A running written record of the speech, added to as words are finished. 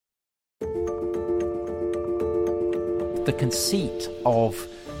the conceit of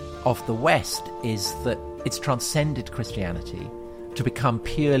the West is that it's transcended Christianity to become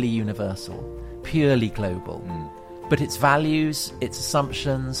purely universal, purely global. But its values, its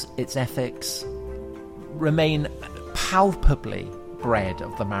assumptions, its ethics remain palpably bred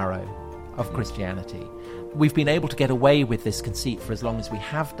of the marrow of Christianity. We've been able to get away with this conceit for as long as we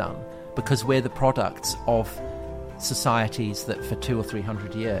have done because we're the products of societies that for 200 or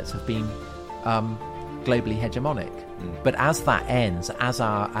 300 years have been globally hegemonic. But as that ends, as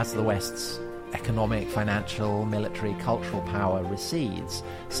the West's economic, financial, military, cultural power recedes,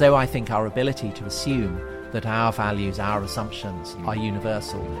 so I think our ability to assume that our values, our assumptions are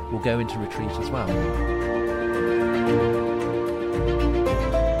universal will go into retreat as well.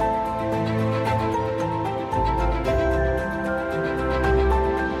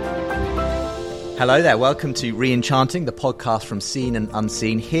 Hello there, welcome to Re-enchanting, the podcast from Seen and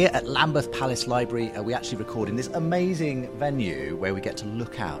Unseen. Here at Lambeth Palace Library, we actually record in this amazing venue where we get to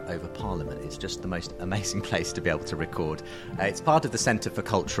look out over Parliament. It's just the most amazing place to be able to record. It's part of the Centre for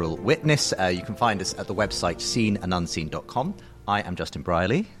Cultural Witness. You can find us at the website seenandunseen.com. I am Justin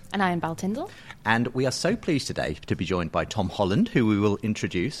Brierley. And I am Belle Tyndall. And we are so pleased today to be joined by Tom Holland, who we will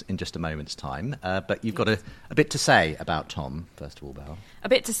introduce in just a moment's time. But you've got a bit to say about Tom, first of all, Belle. A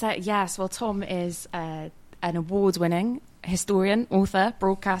bit to say, yes. Well, Tom is an award-winning historian, author,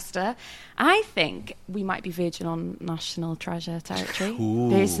 broadcaster. I think we might be verging on national treasure territory,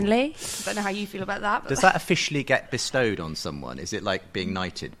 personally. I don't know how you feel about that. But does that officially get bestowed on someone? Is it like being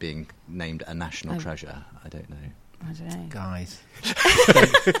knighted, being named a national treasure? I don't know. I don't know. Guys,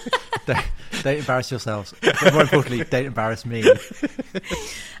 don't embarrass yourselves. But more importantly, don't embarrass me.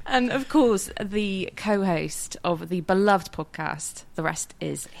 And of course, the co-host of the beloved podcast, The Rest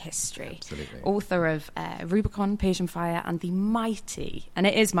is History. Absolutely. Author of Rubicon, Persian Fire, and the mighty, and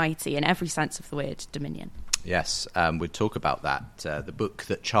it is mighty in every sense of the word, Dominion. Yes, we'll talk about that. The book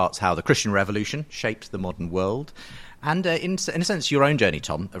that charts how the Christian Revolution shaped the modern world. And in a sense, your own journey,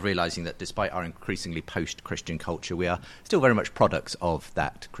 Tom, of realising that despite our increasingly post-Christian culture, we are still very much products of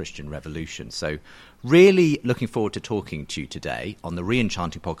that Christian revolution. So really looking forward to talking to you today on the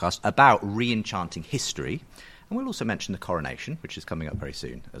Re-enchanting podcast about re-enchanting history. And we'll also mention the Coronation, which is coming up very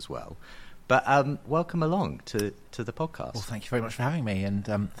soon as well. But welcome along to the podcast. Well, thank you very much for having me, and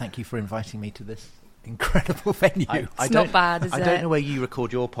thank you for inviting me to this incredible venue. It's not bad, is it? I don't know where you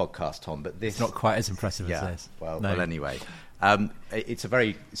record your podcast, Tom, but this... It's not quite as impressive as this. Well, anyway. It's a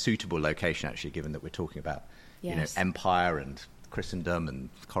very suitable location, actually, given that we're talking about empire and Christendom and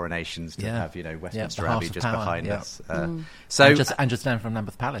coronations to have, Westminster Abbey just behind us. So and just down from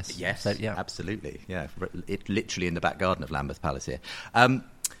Lambeth Palace. Yes, so, absolutely. Yeah, it literally in the back garden of Lambeth Palace here.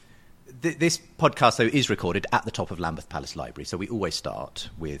 This podcast, though, is recorded at the top of Lambeth Palace Library, so we always start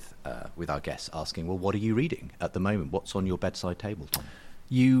with our guests asking, well, what are you reading at the moment? What's on your bedside table, Tom?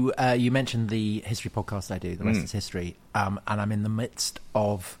 You mentioned the history podcast I do, The Rest is History, and I'm in the midst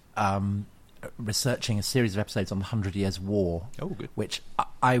of researching a series of episodes on the 100 Years' War, which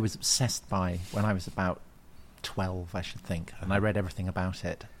I was obsessed by when I was about 12, I should think, and I read everything about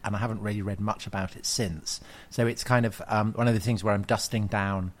it, and I haven't really read much about it since. So it's kind of one of the things where I'm dusting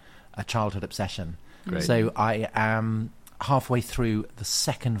down a childhood obsession. Great. So I am halfway through the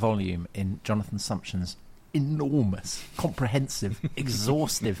second volume in Jonathan Sumption's enormous, comprehensive,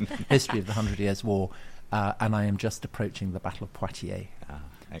 exhaustive history of the 100 Years' War, and I am just approaching the Battle of Poitiers,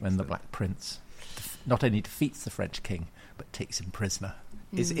 when the Black Prince not only defeats the French king, but takes him prisoner.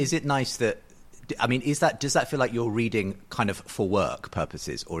 Is it nice that... I mean, does that feel like you're reading kind of for work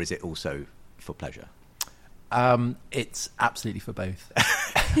purposes, or is it also for pleasure? It's absolutely for both.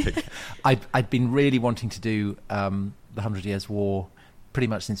 I'd been really wanting to do the 100 Years' War pretty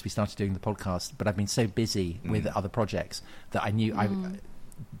much since we started doing the podcast, but I've been so busy with other projects that I knew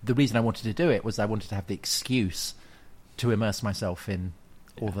the reason I wanted to do it was I wanted to have the excuse to immerse myself in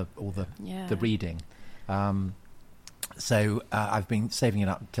all the reading. So I've been saving it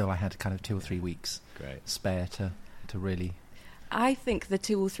up until I had kind of 2 or 3 weeks spare to really... I think the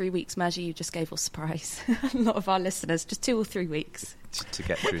 2 or 3 weeks measure you just gave will surprise a lot of our listeners. Just 2 or 3 weeks. To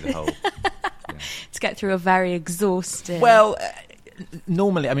get through the whole... To get through a very exhausting... Well,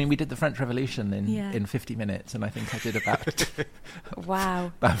 normally, I mean, we did the French Revolution in 50 minutes, and I think I did about...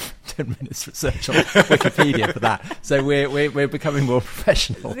 Wow. About 10 minutes research on Wikipedia for that. So we're becoming more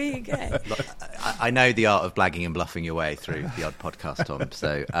professional. There you go. I know the art of blagging and bluffing your way through the odd podcast, Tom.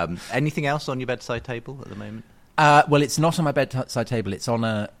 So anything else on your bedside table at the moment? Well, it's not on my bedside table. It's on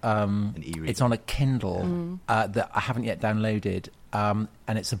an e-reader. It's on a Kindle that I haven't yet downloaded, and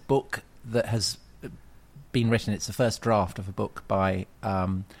it's a book that has been written. It's the first draft of a book by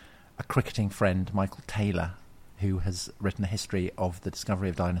a cricketing friend, Michael Taylor, who has written a history of the discovery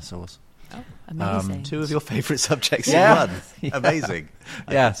of dinosaurs. Oh, amazing. Two of your favourite subjects Yeah. in one. Yeah. Amazing.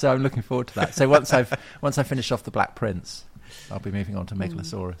 Yeah, so I'm looking forward to that. So once I finish off the Black Prince, I'll be moving on to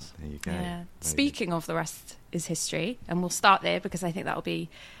Megalosaurus. There you go. Yeah. Speaking of the rest is history, and we'll start there because I think that'll be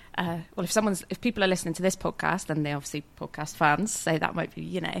if people are listening to this podcast, and they're obviously podcast fans, so that might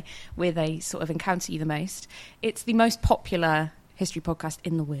be, where they sort of encounter you the most. It's the most popular history podcast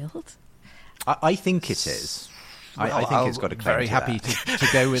in the world. I think it is. I think it's got a claim very to happy that. to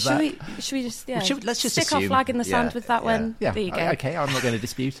go with that. Should we just let's just stick our assume, flag in the sand yeah, with that one? Yeah, There you go. okay, I'm not going to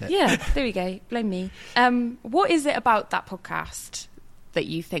dispute it. Yeah, there we go. Blame me. What is it about that podcast that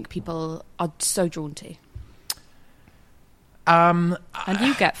you think people are so drawn to? And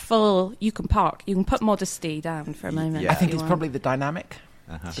you get you can put modesty down for a moment. Yeah. I think it's probably the dynamic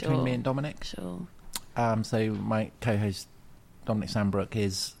between Sure. me and Dominic. Sure. So my co-host Dominic Sandbrook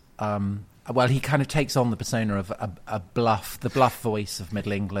is, he kind of takes on the persona of the bluff voice of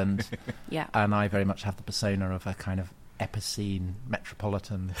Middle England. Yeah. And I very much have the persona of a kind of epicene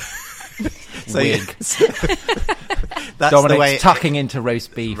metropolitan So wig. That's Dominic's the way tucking into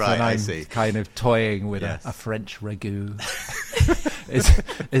roast beef, Right, and I I'm see. kind of toying with Yes. a French ragout.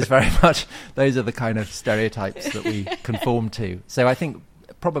 is very much, those are the kind of stereotypes that we conform to. So I think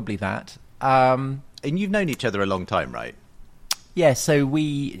probably that. And you've known each other a long time, right? Yeah, so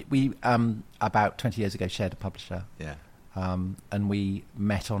we about 20 years ago shared a publisher. Yeah. And we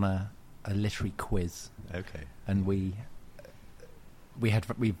met on a literary quiz, Okay. and we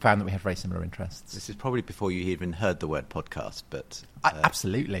found that we had very similar interests. This is probably before you even heard the word podcast, but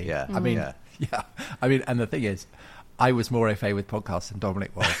Absolutely. yeah. I mean, Yeah. yeah. I mean, and the thing is, I was more au fait with podcasts than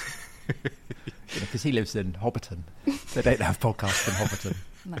Dominic was, because he lives in Hobbiton. They don't have podcasts in Hobbiton.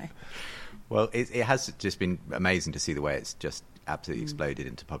 No. Well, it has just been amazing to see the way it's just absolutely exploded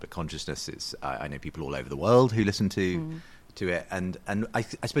into public consciousness. It's I know people all over the world who listen to it, and I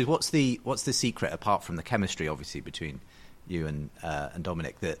suppose what's the secret, apart from the chemistry, obviously, between you and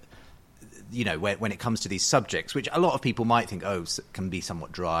Dominic, that when it comes to these subjects, which a lot of people might think can be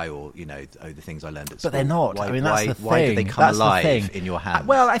somewhat dry, or the things I learned at school. But they're not. Why, I mean, that's the thing. Why do they come That's the alive thing. in your hands?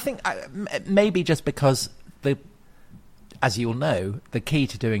 Well, I think maybe just because as you'll know, the key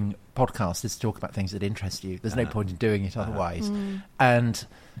to doing podcasts is to talk about things that interest you. There's no point in doing it otherwise. And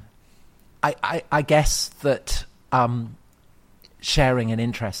I guess that sharing an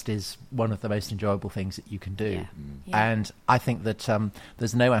interest is one of the most enjoyable things that you can do. Yeah. Yeah. And I think that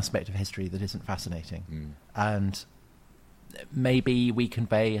there's no aspect of history that isn't fascinating. And maybe we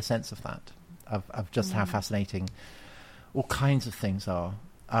convey a sense of that, of just how fascinating all kinds of things are.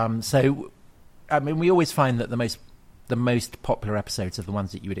 So, I mean, we always find that the most popular episodes are the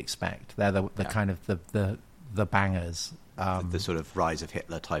ones that you would expect. They're the kind of the bangers. The sort of rise of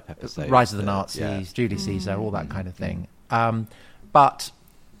Hitler type episodes. Rise of the Nazis, Julius Caesar, all that kind of thing. But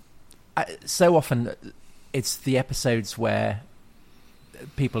so often it's the episodes where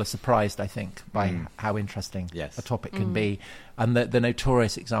people are surprised, I think, by how interesting a topic can be. And the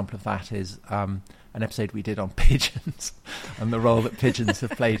notorious example of that is an episode we did on pigeons and the role that pigeons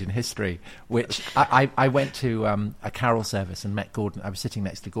have played in history, which I went to a carol service and met Gordon. I was sitting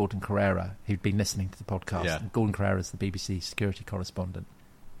next to Gordon Carrera, who'd been listening to the podcast. Yeah. And Gordon Carrera is the BBC security correspondent.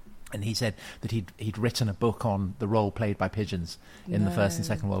 And he said that he'd written a book on the role played by pigeons in the First and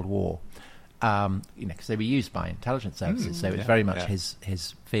Second World War, because they were used by intelligence services, so it's very much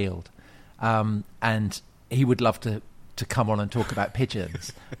his field. And he would love to come on and talk about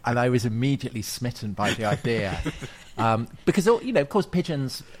pigeons, and I was immediately smitten by the idea, because of course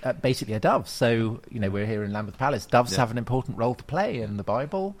pigeons basically are doves. So we're here in Lambeth Palace. Doves have an important role to play in the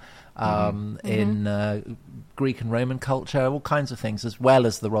Bible, in Greek and Roman culture, all kinds of things, as well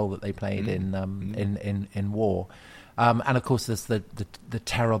as the role that they played in war. And of course, there's the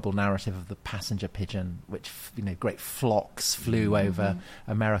terrible narrative of the passenger pigeon, which great flocks flew over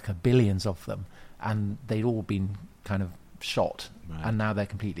America, billions of them, and they'd all been kind of shot, and now they're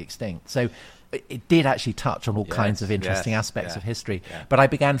completely extinct. So it did actually touch on all kinds of interesting aspects of history. Yeah. But I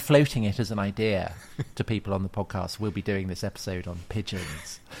began floating it as an idea to people on the podcast. We'll be doing this episode on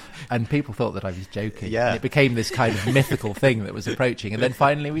pigeons, and people thought that I was joking. Yeah. And it became this kind of mythical thing that was approaching, and then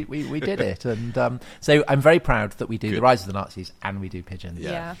finally we did it. And so I'm very proud that we do the Rise of the Nazis and we do pigeons.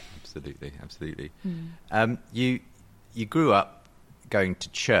 Yeah. Absolutely. You grew up going to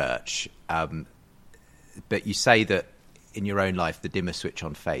church, but you say that in your own life the dimmer switch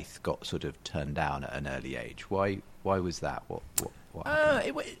on faith got sort of turned down at an early age. Why was that? What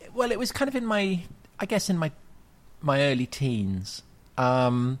happened? It was kind of in my early teens.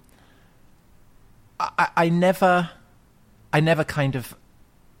 I never kind of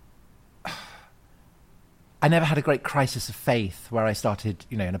I never had a great crisis of faith where I started,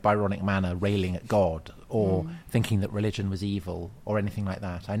 in a Byronic manner, railing at God or thinking that religion was evil or anything like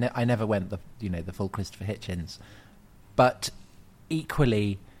that. I never went the full Christopher Hitchens. But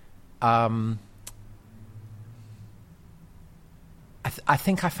equally, I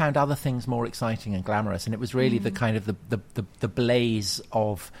think I found other things more exciting and glamorous, and it was really the kind of the blaze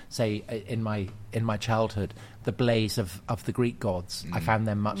of, say, in my childhood, the blaze of the Greek gods. I found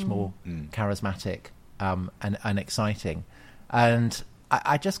them much more charismatic and exciting, and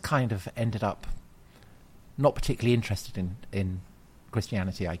I just kind of ended up not particularly interested in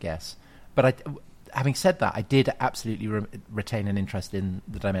Christianity, I guess. But having said that, I did absolutely retain an interest in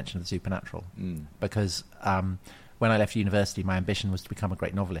the dimension of the supernatural, because when I left university, my ambition was to become a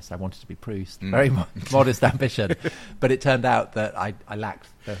great novelist. I wanted to be Proust. Very modest ambition. But it turned out that I lacked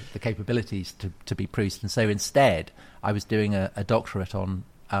the capabilities to be Proust. And so instead, I was doing a doctorate on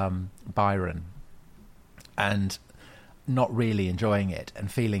Byron and not really enjoying it,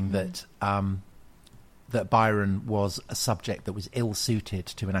 and feeling that that Byron was a subject that was ill-suited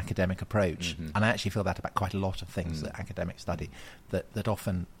to an academic approach. And I actually feel that about quite a lot of things that academics study, that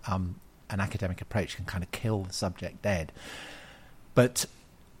often an academic approach can kind of kill the subject dead. But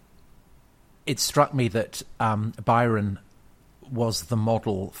it struck me that Byron was the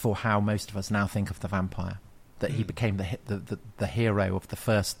model for how most of us now think of the vampire, that he became the hero of the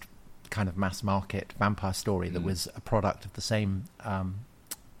first kind of mass market vampire story that was a product of the same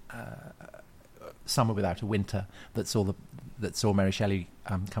Summer Without a Winter that saw Mary Shelley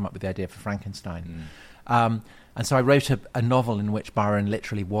come up with the idea for Frankenstein. And so I wrote a novel in which Byron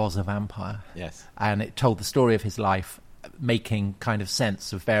literally was a vampire. Yes. And it told the story of his life, making kind of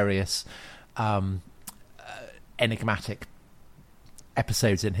sense of various enigmatic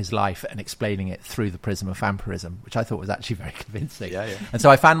episodes in his life and explaining it through the prism of vampirism, which I thought was actually very convincing. Yeah. And so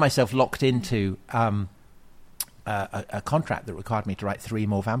I found myself locked into a contract that required me to write 3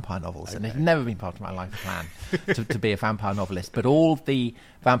 more vampire novels. Okay. And it had never been part of my life plan to be a vampire novelist. But all the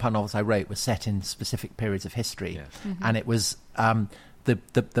vampire novels I wrote were set in specific periods of history. Yes. And it was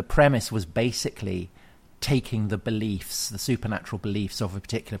the premise was basically taking the beliefs, the supernatural beliefs of a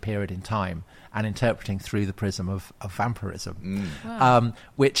particular period in time, and interpreting through the prism of vampirism,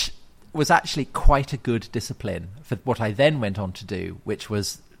 which was actually quite a good discipline for what I then went on to do, which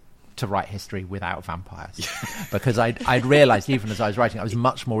was to write history without vampires. Because I'd realised, even as I was writing, I was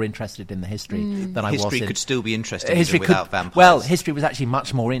much more interested in the history than I was in... History could still be interesting without vampires. Well, history was actually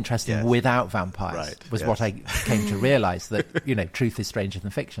much more interesting without vampires, what I came to realise, that, truth is stranger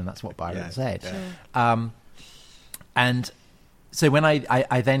than fiction. That's what Byron said. Yeah. And so when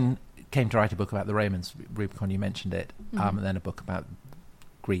I then came to write a book about the Romans, Rubicon, you mentioned it, and then a book about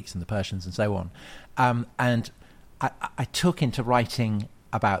Greeks and the Persians and so on. And I took into writing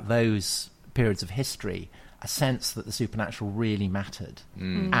about those periods of history a sense that the supernatural really mattered,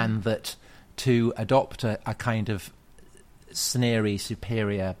 and that to adopt a kind of sneery,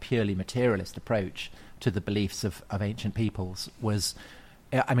 superior, purely materialist approach to the beliefs of ancient peoples was,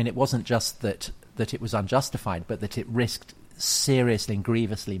 I mean, it wasn't just that it was unjustified, but that it risked seriously and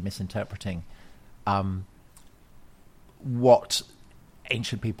grievously misinterpreting what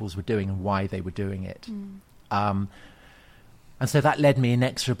ancient peoples were doing and why they were doing it. And so that led me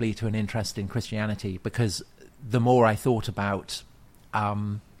inexorably to an interest in Christianity, because the more I thought about,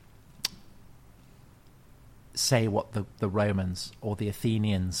 say, what the Romans or the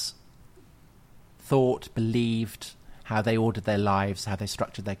Athenians thought, believed, how they ordered their lives, how they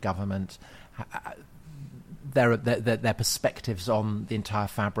structured their government, their perspectives on the entire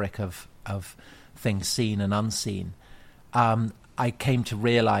fabric of things seen and unseen, I came to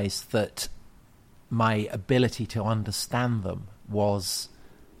realise that my ability to understand them was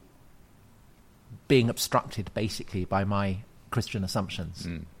being obstructed basically by my Christian assumptions,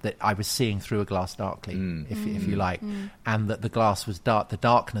 that I was seeing through a glass darkly, if you like, and that the glass was dark. The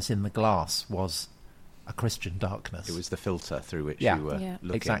darkness in the glass was a Christian darkness. It was the filter through which you were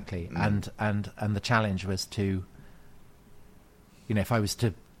looking. Exactly. And the challenge was to, if I was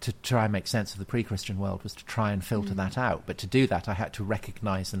to try and make sense of the pre-Christian world, was to try and filter that out. But to do that, I had to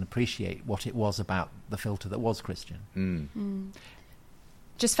recognise and appreciate what it was about the filter that was Christian.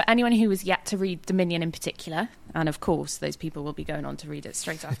 Just for anyone who was yet to read Dominion in particular, and of course those people will be going on to read it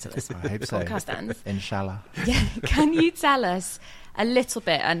straight after this I hope podcast so. ends. Inshallah. Yeah, can you tell us a little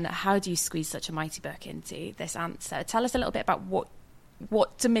bit, and how do you squeeze such a mighty book into this answer? Tell us a little bit about what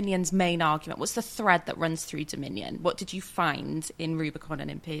Dominion's main argument, what's the thread that runs through Dominion? What did you find in Rubicon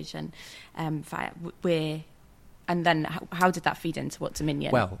and in Persian Fire? And then how did that feed into what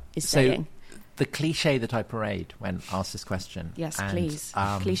Dominion is saying? the cliche that I parade when asked this question. Yes, please.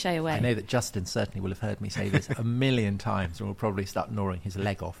 Cliche away. I know that Justin certainly will have heard me say this a million times and will probably start gnawing his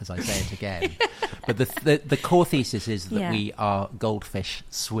leg off as I say it again. But the core thesis is that we are goldfish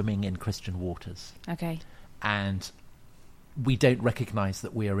swimming in Christian waters. Okay. And we don't recognise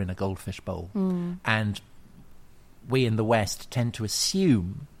that we are in a goldfish bowl. And we in the West tend to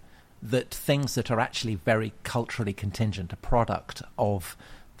assume that things that are actually very culturally contingent, a product of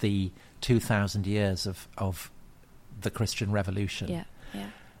the 2,000 years of the Christian Revolution.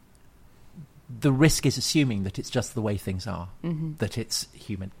 The risk is assuming that it's just the way things are, that it's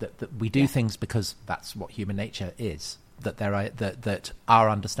human, that we do things because that's what human nature is, that that our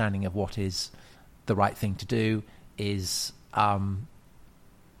understanding of what is the right thing to do is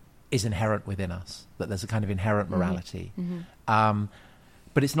inherent within us, that there's a kind of inherent morality.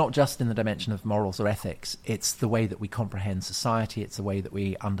 But it's not just in the dimension of morals or ethics. It's the way that we comprehend society. It's the way that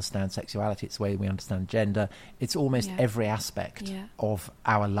we understand sexuality. It's the way we understand gender. It's almost every aspect of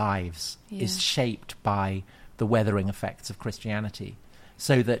our lives is shaped by the weathering effects of Christianity.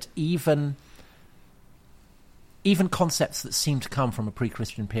 So that even concepts that seem to come from a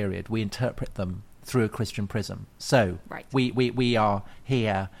pre-Christian period, we interpret them through a Christian prism. So we are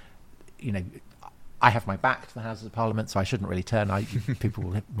here, I have my back to the Houses of Parliament, so I shouldn't really turn.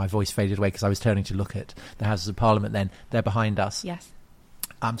 My voice faded away because I was turning to look at the Houses of Parliament then. They're behind us. Yes.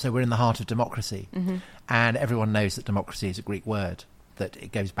 So we're in the heart of democracy. And everyone knows that democracy is a Greek word, that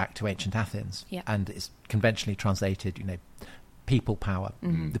it goes back to ancient Athens. And it's conventionally translated, people power.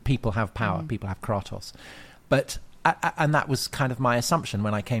 The people have power. People have kratos. But, and that was kind of my assumption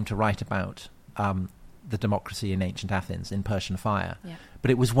when I came to write about the democracy in ancient Athens, in Persian Fire. But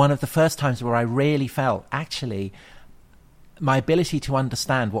it was one of the first times where I really felt, actually, my ability to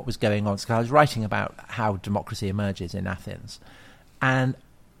understand what was going on. So I was writing about how democracy emerges in Athens. And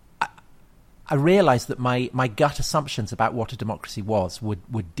I realised that my gut assumptions about what a democracy was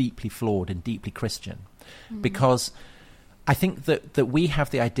were deeply flawed and deeply Christian. Because I think that we have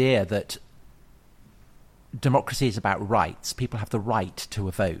the idea that democracy is about rights. People have the right to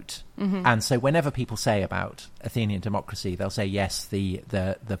a vote. And so whenever people say about Athenian democracy, they'll say, yes, the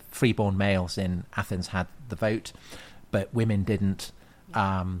freeborn males in Athens had the vote, but women didn't,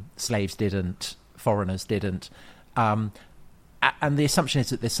 slaves didn't, foreigners didn't. And the assumption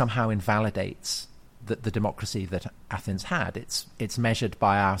is that this somehow invalidates the democracy that Athens had. It's measured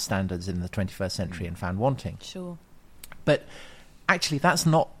by our standards in the 21st century and found wanting. Sure. But actually, that's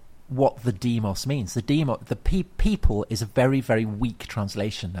not what the demos means. The people is a very, very weak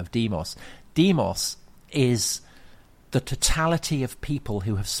translation of demos. Demos is the totality of people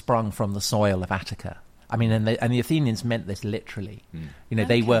who have sprung from the soil of Attica. I mean, and the Athenians meant this literally.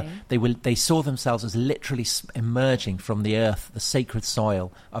 They saw themselves as literally emerging from the earth, the sacred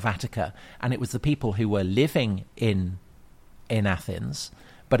soil of Attica, and it was the people who were living in Athens,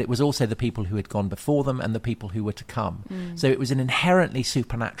 but it was also the people who had gone before them and the people who were to come. So it was an inherently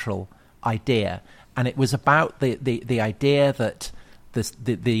supernatural idea, and it was about the idea that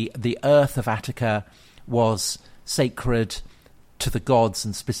the earth of Attica was sacred to the gods,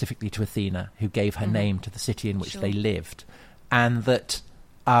 and specifically to Athena, who gave her name to the city in which they lived, and that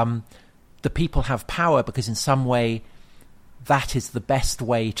the people have power because in some way that is the best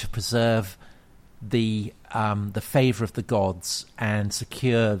way to preserve the favour of the gods and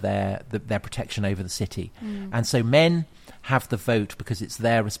secure their protection over the city. And so men have the vote because it's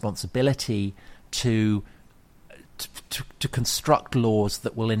their responsibility to construct laws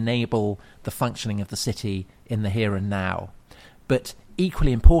that will enable the functioning of the city in the here and now. But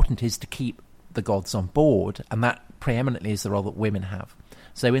equally important is to keep the gods on board, and that preeminently is the role that women have.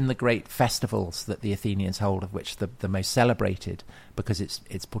 So in the great festivals that the Athenians hold, of which the most celebrated, because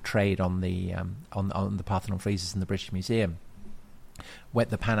it's portrayed on the Parthenon friezes in the British Museum, when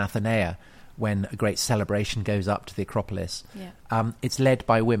the Panathenea, when a great celebration goes up to the Acropolis, it's led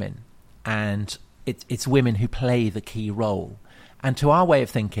by women, and it's women who play the key role. And to our way of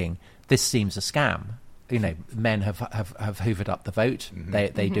thinking, this seems a scam. Men have hoovered up the vote.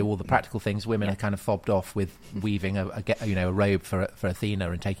 They do all the practical things. Women are kind of fobbed off with weaving a robe for Athena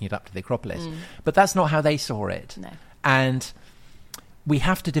and taking it up to the Acropolis. But that's not how they saw it. No. And we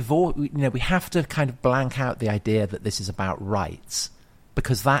have to we have to kind of blank out the idea that this is about rights,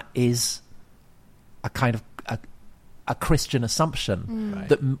 because that is a kind of a Christian assumption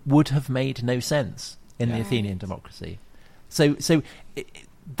that would have made no sense in the Athenian democracy. So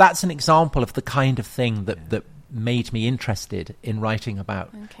that's an example of the kind of thing that made me interested in writing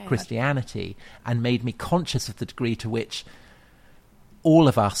about Christianity, and made me conscious of the degree to which all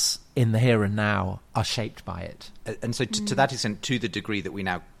of us in the here and now are shaped by it. And so to that extent, to the degree that we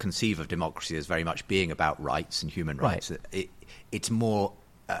now conceive of democracy as very much being about rights and human rights, it's more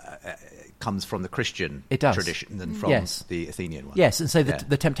comes from the Christian tradition than from the Athenian one. Yes, and so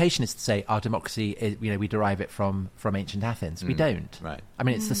the temptation is to say our democracy is, we derive it from ancient Athens. We don't. Right. I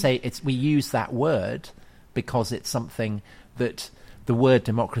mean, it's to say we use that word because it's something that the word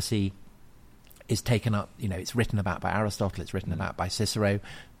democracy is taken up, it's written about by Aristotle, it's written about by Cicero.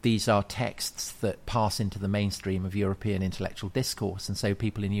 These are texts that pass into the mainstream of European intellectual discourse, and so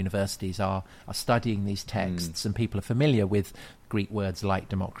people in universities are studying these texts, and people are familiar with Greek words like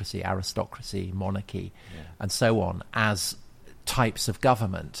democracy, aristocracy, monarchy, and so on, as types of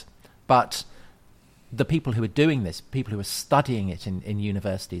government. But the people who are doing this, people who are studying it in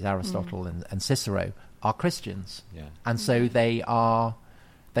universities, Aristotle and Cicero, are Christians. Yeah. And so they're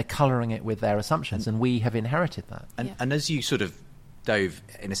colouring it with their assumptions, and we have inherited that. And as you sort of dove,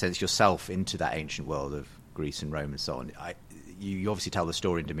 in a sense, yourself into that ancient world of Greece and Rome and so on, you obviously tell the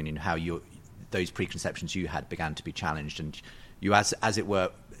story in Dominion how those preconceptions you had began to be challenged, and you, as it were,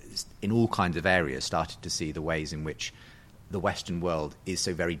 in all kinds of areas, started to see the ways in which the Western world is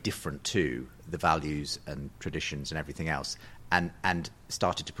so very different to the values and traditions and everything else, and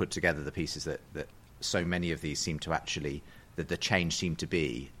started to put together the pieces that so many of these seem to actually, that the change seemed to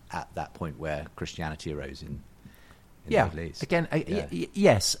be at that point where Christianity arose in the Middle East. Again,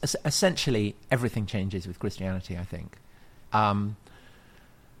 yes, essentially everything changes with Christianity, I think. And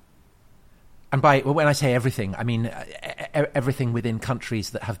when I say everything, I mean everything within countries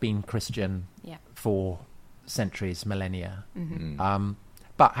that have been Christian for centuries, millennia. Mm-hmm.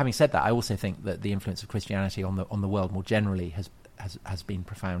 But having said that, I also think that the influence of Christianity on the world more generally has been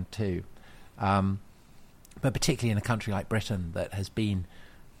profound too. But particularly in a country like Britain that has been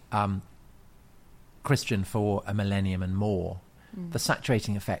Christian for a millennium and more, the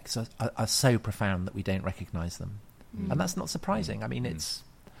saturating effects are so profound that we don't recognise them. And that's not surprising. I mean, it's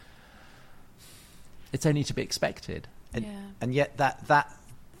only to be expected. And yet that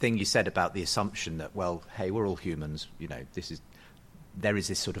thing you said about the assumption that, well, hey, we're all humans, there is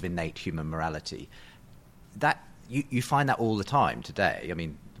this sort of innate human morality, that you find that all the time today. I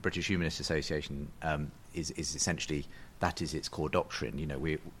mean, the British Humanist Association is essentially, that is its core doctrine.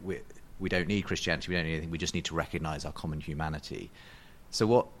 We don't need Christianity, we don't need anything, we just need to recognise our common humanity.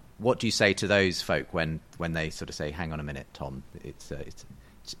 So what do you say to those folk when they sort of say, hang on a minute, Tom,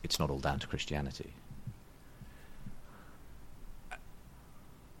 it's not all down to Christianity?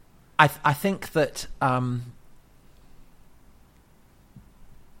 I think that that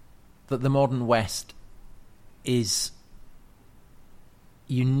the modern West is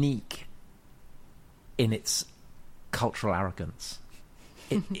unique in its cultural arrogance,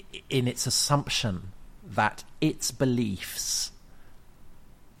 in its assumption that its beliefs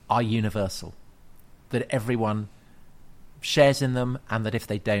are universal, that everyone shares in them, and that if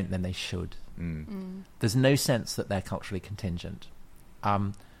they don't, then they should. There's no sense that they're culturally contingent.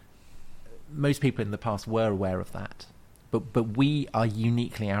 Most people in the past were aware of that, but we are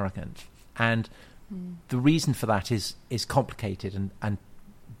uniquely arrogant, and the reason for that is complicated and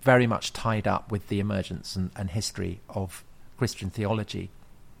very much tied up with the emergence and history of Christian theology.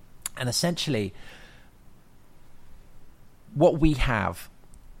 And essentially, what we have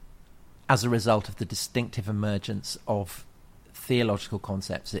as a result of the distinctive emergence of theological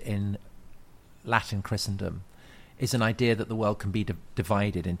concepts in Latin Christendom is an idea that the world can be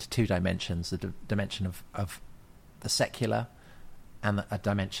divided into two dimensions, the dimension of the secular and a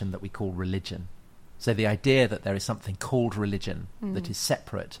dimension that we call religion. So the idea that there is something called religion that is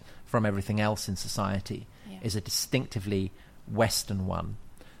separate from everything else in society is a distinctively Western one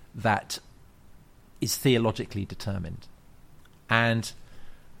that is theologically determined. And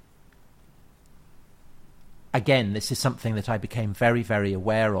again, this is something that I became very, very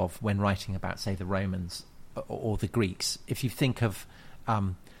aware of when writing about, say, the Romans or the Greeks. If you think of,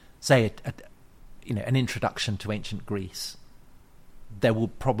 say, an introduction to ancient Greece, there will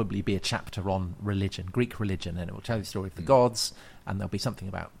probably be a chapter on religion, Greek religion, and it will tell you the story of the gods, and there'll be something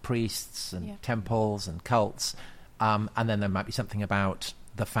about priests and temples and cults, and then there might be something about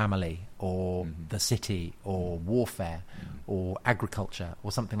the family or the city or warfare or agriculture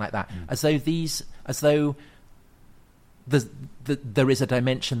or something like that, as though there is a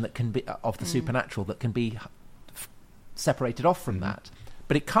dimension that can be of the supernatural that can be separated off from that,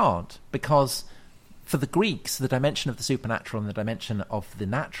 but it can't, because for the Greeks, the dimension of the supernatural and the dimension of the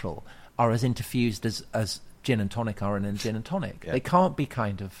natural are as interfused as gin and tonic are in gin and tonic. They can't be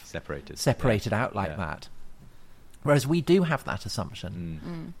kind of separated out like that. Whereas we do have that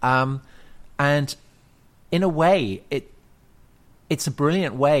assumption. And in a way, it it's a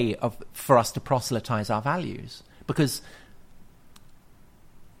brilliant way for us to proselytize our values, because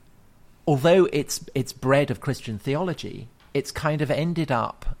although it's bred of Christian theology, it's kind of ended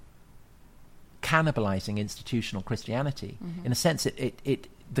up cannibalizing institutional Christianity. In a sense,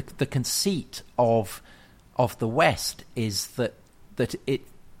 the conceit of the West is that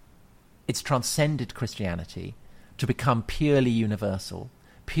it's transcended Christianity to become purely universal,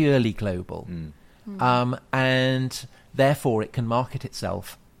 purely global, and therefore it can market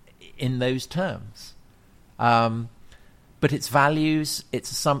itself in those terms. But its values,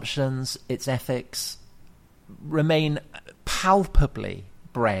 its assumptions, its ethics remain palpably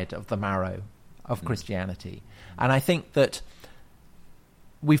bred of the marrow of Christianity. And I think that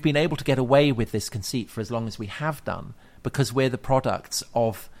we've been able to get away with this conceit for as long as we have done, because we're the products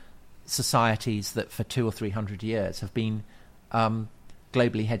of societies that for 200 or 300 years have been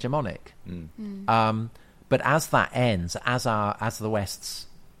globally hegemonic. But as that ends, as the West's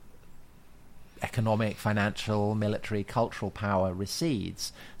economic, financial, military, cultural power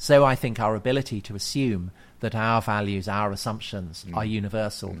recedes, so I think our ability to assume that our values, our assumptions are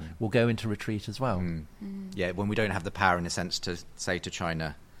universal will go into retreat as well. Yeah, when we don't have the power, in a sense, to say to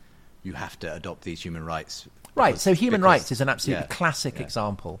China, you have to adopt these human rights. Right, so human rights is an absolutely classic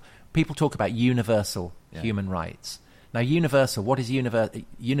example. People talk about universal human rights. Now, universal, what is universal?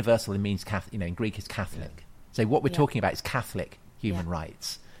 Universal, it means, in Greek is Catholic. So what we're talking about is Catholic human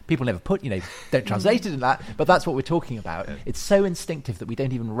rights. People never don't translate it in that, but that's what we're talking about. It's so instinctive that we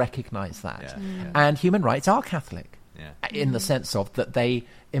don't even recognize that. And human rights are Catholic in the sense of that they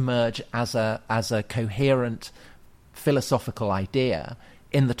emerge as a coherent philosophical idea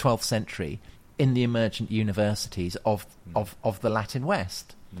in the 12th century in the emergent universities of the Latin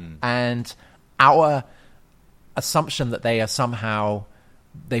West. And our assumption that they are somehow,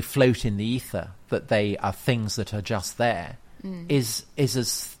 they float in the ether, that they are things that are just there, is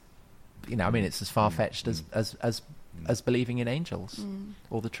as, it's as far-fetched as believing in angels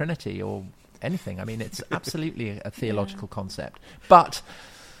or the Trinity or anything. I mean, it's absolutely a theological concept. But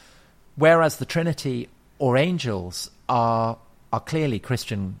whereas the Trinity or angels are clearly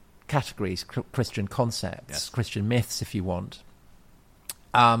Christian categories, Christian concepts, Christian myths, if you want,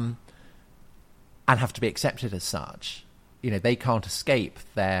 and have to be accepted as such, they can't escape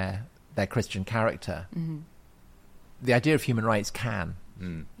their Christian character. The idea of human rights can.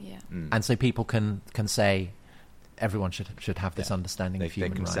 And so people can say everyone should have this understanding of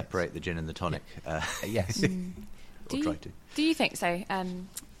human rights. They can separate the gin and the tonic. Yes. Do you think so?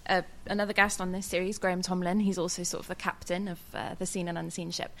 Another guest on this series, Graham Tomlin, he's also sort of the captain of the Seen and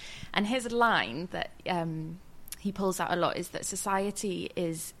Unseen ship. And his line that he pulls out a lot is that society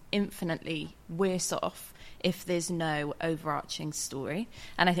is infinitely worse off if there's no overarching story.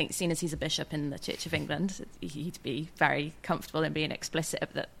 And I think, seeing as he's a bishop in the Church of England, he'd be very comfortable in being explicit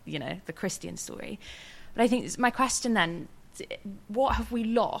of the Christian story. But I think my question then, what have we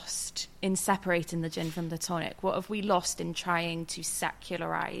lost in separating the gin from the tonic? What have we lost in trying to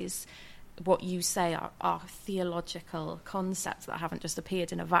secularize what you say are theological concepts that haven't just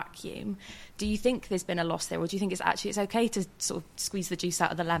appeared in a vacuum? Do you think there's been a loss there, or do you think it's okay to sort of squeeze the juice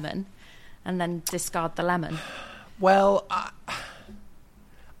out of the lemon and then discard the lemon? Well,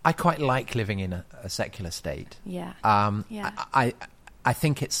 I quite like living in a secular state. I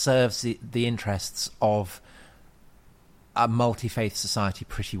think it serves the interests of a multi-faith society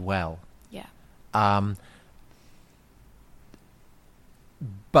pretty well.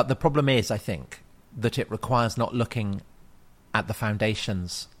 But the problem is, I think, that it requires not looking at the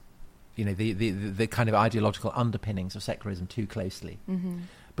foundations, the kind of ideological underpinnings of secularism too closely.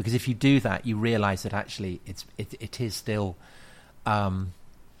 Because if you do that, you realise that actually it is still,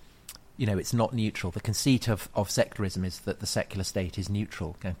 it's not neutral. The conceit of secularism is that the secular state is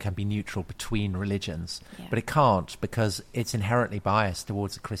neutral and can be neutral between religions. But it can't, because it's inherently biased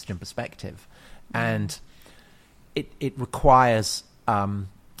towards a Christian perspective. And it requires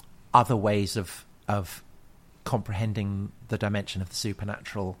other ways of comprehending the dimension of the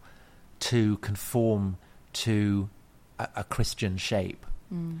supernatural to conform to a Christian shape.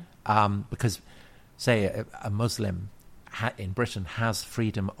 Because, say, a Muslim in Britain has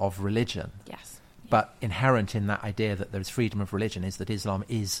freedom of religion. But inherent in that idea that there is freedom of religion is that Islam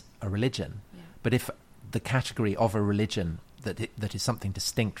is a religion. But if the category of a religion that is something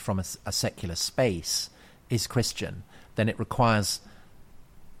distinct from a secular space is Christian, then it requires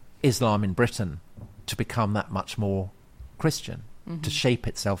Islam in Britain to become that much more Christian, to shape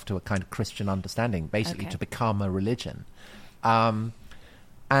itself to a kind of Christian understanding, basically to become a religion.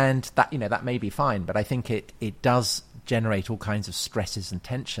 And that may be fine, but I think it does generate all kinds of stresses and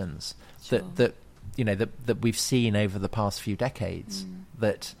tensions that that we've seen over the past few decades,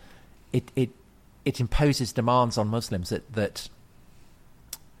 that it imposes demands on Muslims that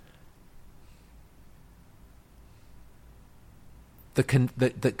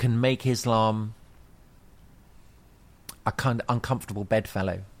can make Islam a kind of uncomfortable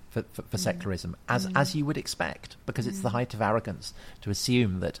bedfellow for secularism, as you would expect, because it's the height of arrogance to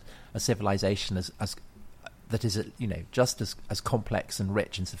assume that a civilization that is just as complex and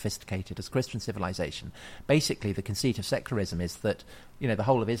rich and sophisticated as Christian civilization. Basically, the conceit of secularism is that the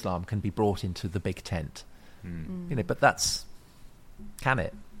whole of Islam can be brought into the big tent. But can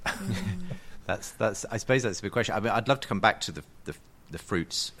it? That's. I suppose that's a big question. I mean, I'd love to come back to the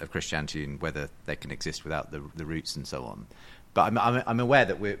fruits of Christianity and whether they can exist without the roots and so on. But I'm aware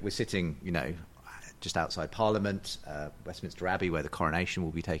that we're sitting, just outside Parliament, Westminster Abbey, where the coronation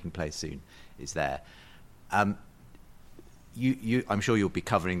will be taking place soon, is there. I'm sure you'll be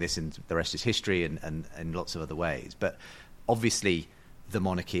covering this in The Rest is History and lots of other ways. But obviously, the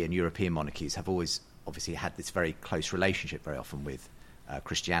monarchy and European monarchies have always obviously had this very close relationship, very often with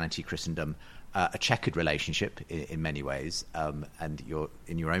Christianity, Christendom, a checkered relationship in many ways. And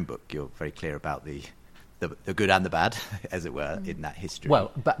in your own book, you're very clear about the good and the bad, as it were, in that history.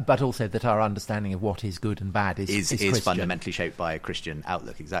 Well, but also that our understanding of what is good and bad is fundamentally shaped by a Christian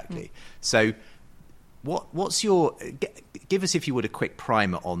outlook, exactly. So what's your... Give us, if you would, a quick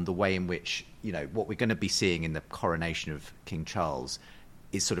primer on the way in which, what we're going to be seeing in the coronation of King Charles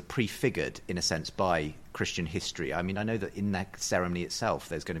is sort of prefigured, in a sense, by Christian history. I mean, I know that in that ceremony itself,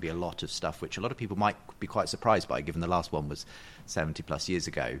 there's going to be a lot of stuff which a lot of people might be quite surprised by, given the last one was 70-plus years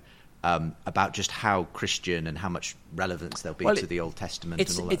ago. About just how Christian and how much relevance there'll be to the Old Testament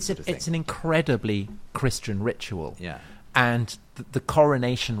and all that sort of thing. It's an incredibly Christian ritual. Yeah. And the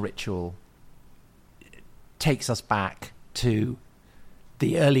coronation ritual takes us back to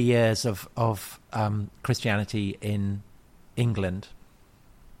the early years of Christianity in England.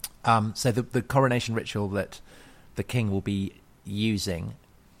 So the coronation ritual that the king will be using,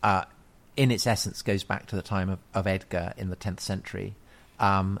 in its essence, goes back to the time of Edgar in the 10th century.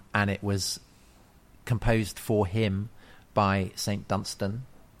 And it was composed for him by St. Dunstan,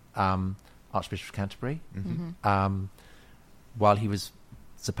 Archbishop of Canterbury, while he was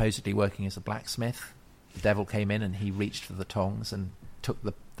supposedly working as a blacksmith. The devil came in and he reached for the tongs and took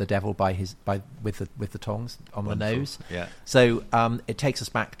the devil with the tongs on the nose. Yeah. So it takes us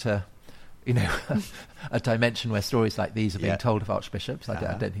back to a dimension where stories like these are being told of archbishops.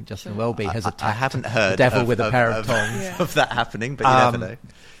 I don't think Justin Welby has attacked I haven't heard the devil of, with a pair of tongs. Of that happening, but you never know.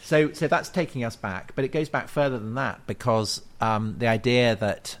 So that's taking us back, but it goes back further than that, because the idea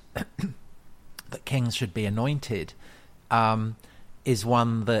that kings should be anointed is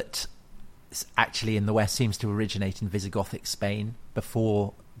one that actually in the West seems to originate in Visigothic Spain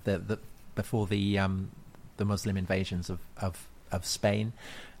before the Muslim invasions of Spain.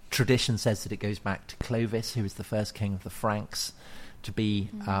 Tradition says that it goes back to Clovis, who was the first king of the Franks, to be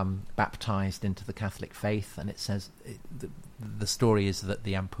baptized into the Catholic faith. And it says the story is that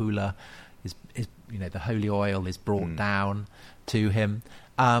the ampulla is the holy oil is brought down to him.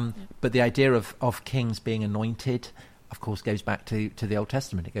 But the idea of kings being anointed, of course, goes back to the Old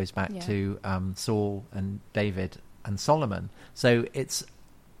Testament. It goes back to Saul and David and Solomon. So it's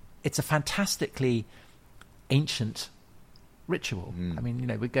a fantastically ancient ritual. I mean,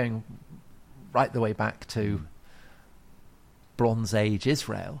 we're going right the way back to Bronze Age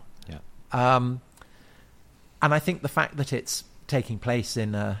Israel. Yeah. And I think the fact that it's taking place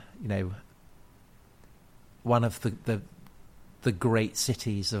in one of the great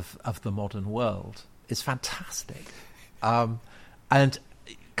cities of the modern world is fantastic, and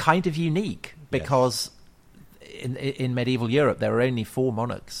kind of unique, because in medieval Europe there were only 4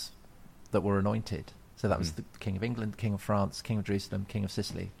 monarchs that were anointed. So that was the King of England, King of France, King of Jerusalem, King of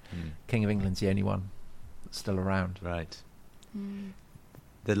Sicily. King of England's the only one that's still around. Right.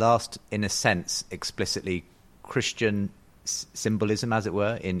 The last, in a sense, explicitly Christian symbolism, as it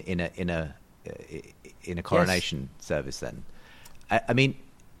were, in a coronation service. Then, I mean,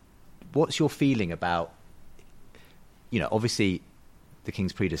 what's your feeling about? Obviously, the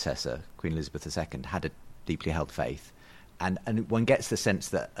king's predecessor, Queen Elizabeth II, had a deeply held faith. And one gets the sense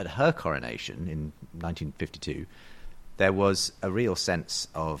that at her coronation in 1952, there was a real sense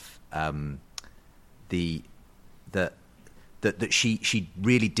of that she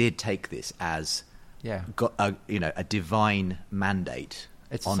really did take this as a divine mandate.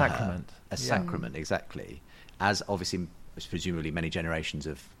 It's on a sacrament. Her. A sacrament, exactly. As obviously, presumably, many generations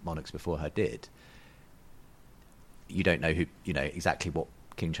of monarchs before her did. You don't know exactly what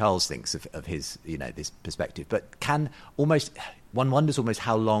King Charles thinks of his, this perspective, but one wonders almost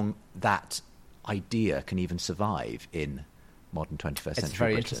how long that idea can even survive in modern 21st century It's a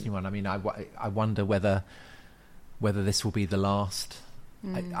very Britain. interesting one. I mean, I wonder whether this will be the last.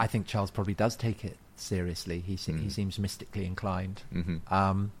 I think Charles probably does take it seriously. He seems mystically inclined.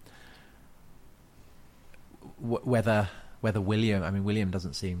 Whether William, I mean, William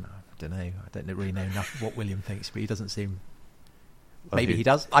doesn't seem. I don't know. I don't really know enough what William thinks, but he doesn't seem. Well, maybe he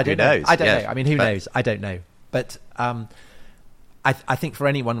does. I don't know. Knows? I don't know. I mean, who knows? I don't know. But I think for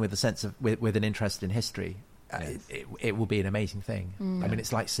anyone with a sense of with an interest in history, it will be an amazing thing. I mean,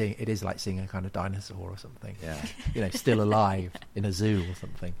 it is like seeing a kind of dinosaur or something. Yeah, still alive in a zoo or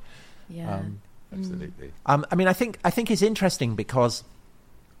something. Yeah, absolutely. I mean, I think it's interesting because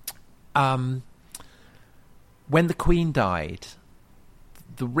when the Queen died,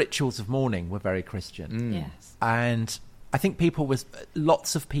 the rituals of mourning were very Christian. Yes, and I think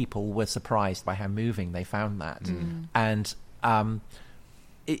lots of people were surprised by how moving they found that, and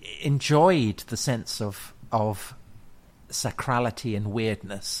enjoyed the sense of sacrality and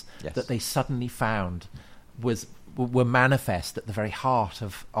weirdness that they suddenly found were manifest at the very heart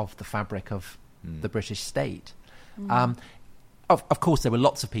of the fabric of the British state. Of course, there were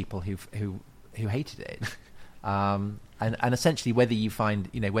lots of people who hated it. And essentially, whether you find,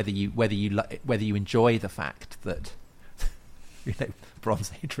 whether you enjoy the fact that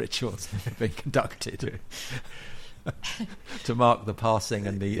Bronze Age rituals have been conducted to mark the passing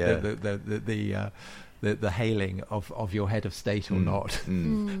and the hailing of your head of state or not, I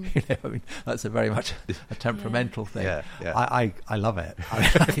mean, that's a very much a temperamental thing. I love it. I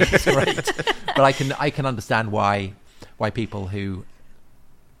think it's great, but I can understand why people who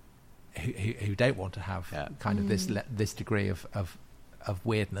don't want to have kind of this degree of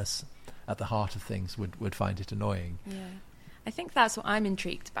weirdness at the heart of things would find it annoying. Yeah, I think that's what I'm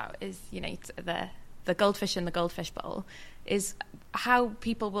intrigued about is the goldfish in the goldfish bowl is how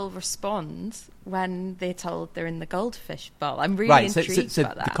people will respond when they're told they're in the goldfish bowl. I'm really intrigued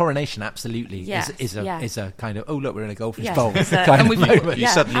about that. The coronation absolutely is a kind of, oh look, we're in a goldfish bowl kind of moment. You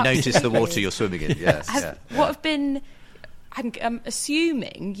suddenly notice the water you're swimming in. What have been? I'm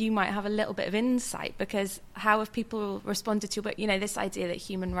assuming you might have a little bit of insight because how have people responded to this idea that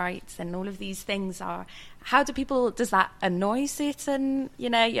human rights and all of these things are, does that annoy certain,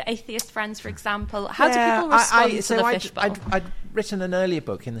 your atheist friends, for example? How do people respond to the fishbowl? I'd written an earlier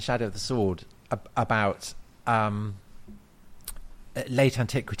book, In the Shadow of the Sword, about late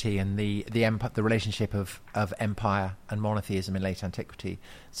antiquity and the relationship of empire and monotheism in late antiquity,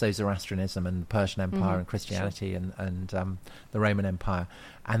 so Zoroastrianism and the Persian Empire and Christianity and the Roman Empire,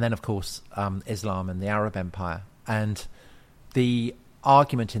 and then of course Islam and the Arab Empire. And the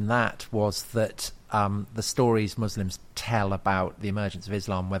argument in that was that the stories Muslims tell about the emergence of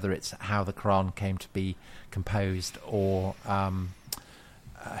Islam, whether it's how the Quran came to be composed or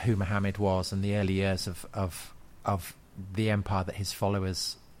who Muhammad was and the early years of the empire that his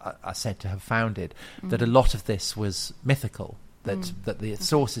followers are said to have founded, that a lot of this was mythical, that the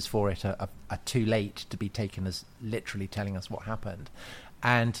sources for it are too late to be taken as literally telling us what happened.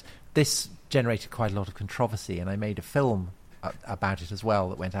 And this generated quite a lot of controversy, and I made a film about it as well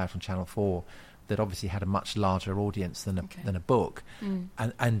that went out on Channel 4 that obviously had a much larger audience than a book,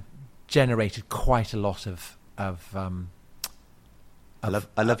 and generated quite a lot of I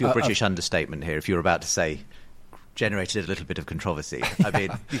love your British understatement here. If you're about to say generated a little bit of controversy, I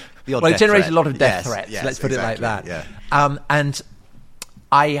mean, it generated a lot of death threats. Yes, let's put exactly, it like that. And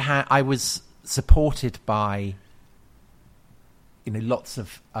I was supported by lots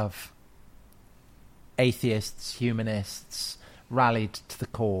of atheists, humanists, rallied to the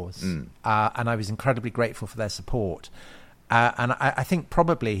cause, and I was incredibly grateful for their support. And I think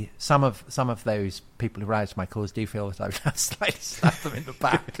probably some of those people who rallied to my cause do feel that I've slightly slapped them in the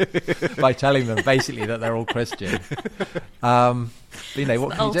back by telling them basically that they're all Christian. But,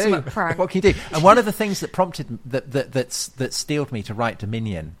 what can you do? Prank. What can you do? And one of the things that prompted that steeled me to write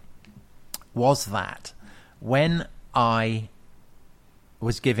Dominion was that when I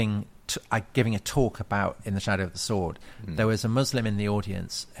was giving a talk about In the Shadow of the Sword, there was a Muslim in the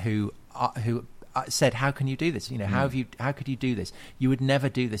audience who said, "How can you do this? How could you do this? You would never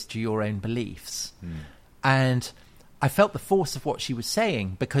do this to your own beliefs." And I felt the force of what she was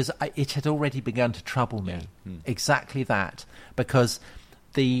saying because it had already begun to trouble me. Exactly that, because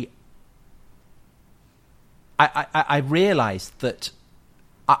I realised that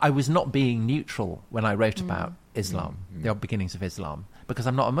I was not being neutral when I wrote about Islam, the beginnings of Islam, because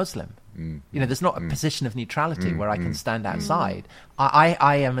I'm not a Muslim. There's not a position of neutrality where I can stand outside.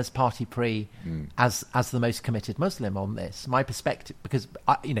 I am as parti pris as the most committed Muslim on this. My perspective, because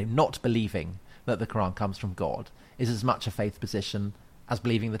not believing that the Quran comes from God is as much a faith position as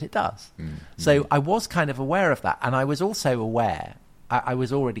believing that it does. So I was kind of aware of that, and I was also aware, I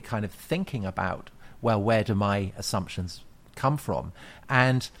was already kind of thinking about, well, where do my assumptions come from?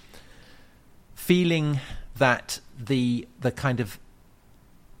 And feeling that the kind of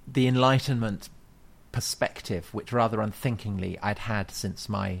the Enlightenment perspective, which rather unthinkingly I'd had since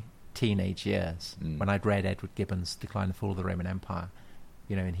my teenage years, when I'd read Edward Gibbon's Decline and Fall of the Roman Empire,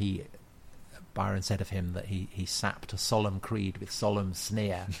 and Byron said of him that he sapped a solemn creed with solemn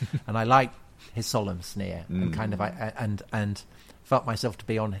sneer, and I liked his solemn sneer, and kind of and felt myself to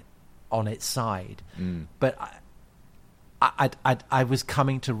be on its side, but I was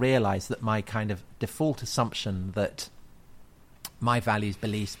coming to realise that my kind of default assumption that my values,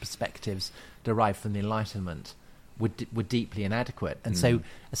 beliefs, perspectives derived from the Enlightenment were deeply inadequate. And so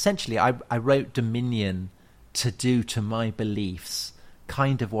essentially I wrote Dominion to do to my beliefs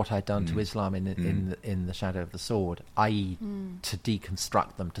kind of what I'd done to Islam in the Shadow of the Sword, i.e. to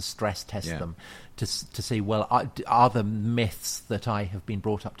deconstruct them, to stress test them, to see, well, are the myths that I have been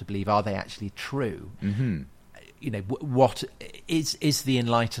brought up to believe, are they actually true? What is the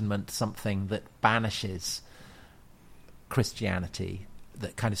Enlightenment something that banishes Christianity,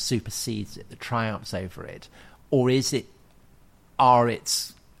 that kind of supersedes it, that triumphs over it, or are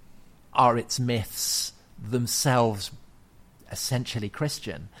its myths themselves essentially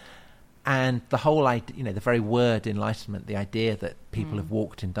Christian? And the whole idea, the very word Enlightenment, the idea that people have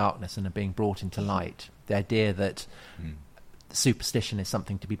walked in darkness and are being brought into light, the idea that superstition is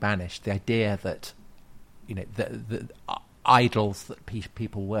something to be banished, the idea that the idols that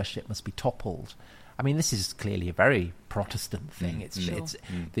people worship must be toppled. I mean, this is clearly a very Protestant thing. It's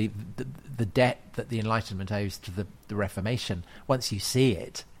the debt that the Enlightenment owes to the Reformation. Once you see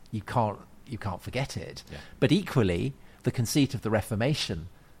it, you can't forget it. Yeah. But equally, the conceit of the Reformation,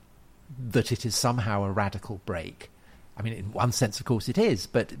 that it is somehow a radical break. I mean, in one sense, of course, it is.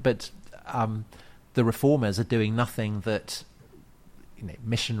 But the Reformers are doing nothing that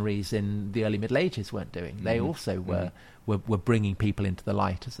missionaries in the early Middle Ages weren't doing. They also were bringing people into the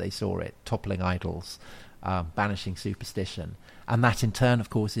light as they saw it, toppling idols, banishing superstition. And that in turn,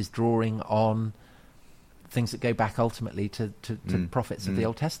 of course, is drawing on things that go back ultimately to prophets of the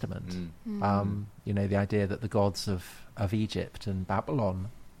Old Testament. The idea that the gods of Egypt and Babylon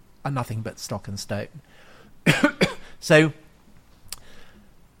are nothing but stock and stone. So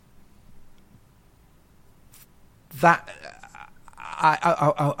that,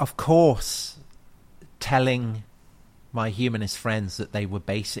 I of course, telling my humanist friends that they were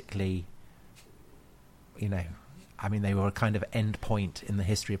basically, they were a kind of end point in the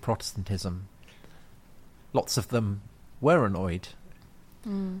history of Protestantism. Lots of them were annoyed.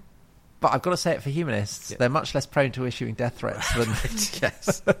 But I've got to say it for humanists, they're much less prone to issuing death threats than...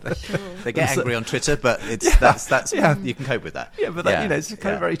 Yes. They get angry on Twitter, but that's you can cope with that. Yeah, but that, it's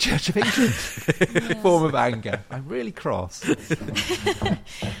kind of very Church of England form of anger. I'm really cross.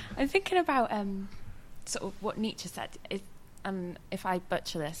 I'm thinking about sort of what Nietzsche said. If I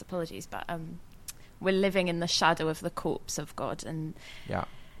butcher this, apologies, but we're living in the shadow of the corpse of God. And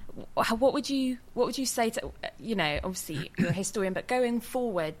what would you say to, obviously you're a historian, but going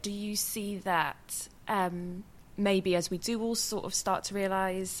forward, do you see that maybe as we do all sort of start to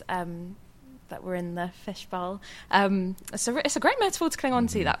realise that we're in the fishbowl, it's a great metaphor to cling on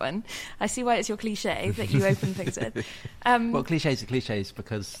to, that one. I see why it's your cliche that you open things with. Well, cliches are cliches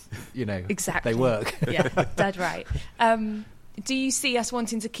because, exactly. they work. Yeah, dead right. Do you see us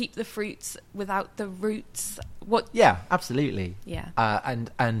wanting to keep the fruits without the roots? Yeah, absolutely. Yeah.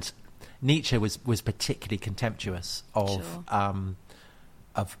 And Nietzsche was particularly contemptuous of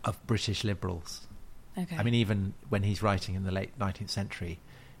British liberals. Okay. I mean, even when he's writing in the late 19th century,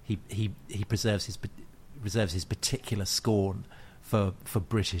 he preserves his particular scorn for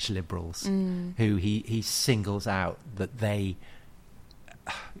British liberals, who he singles out that they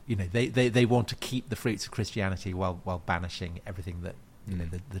want to keep the fruits of Christianity while banishing everything that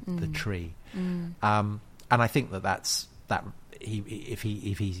the tree. And I think that's if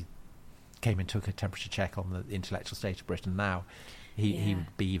he came and took a temperature check on the intellectual state of Britain now, he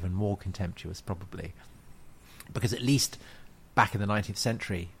would be even more contemptuous probably, because at least back in the 19th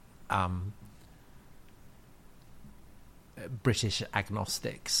century, British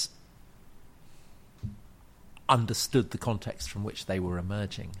agnostics understood the context from which they were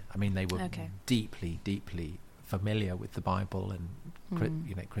emerging. I mean, they were deeply, deeply familiar with the Bible and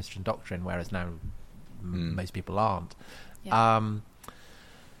Christian doctrine, whereas now most people aren't. Yeah.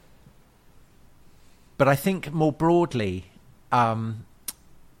 But I think more broadly,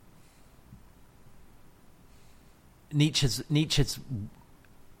 Nietzsche's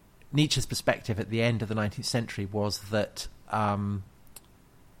perspective at the end of the 19th century was that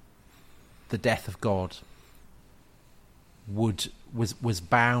the death of God was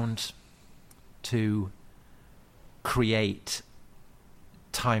bound to create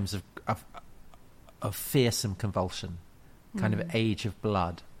times of fearsome convulsion, kind of age of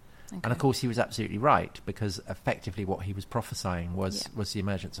blood. Okay. And of course he was absolutely right, because effectively what he was prophesying was the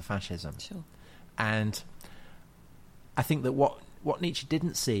emergence of fascism. Sure. And I think that what Nietzsche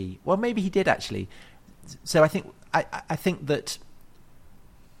didn't see, well, maybe he did actually. So I think that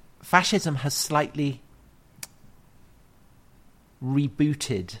fascism has slightly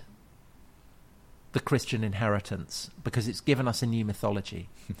rebooted the Christian inheritance because it's given us a new mythology.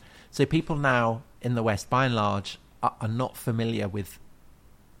 So people now in the West, by and large, are not familiar with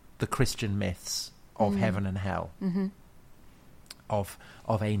the Christian myths of heaven and hell, of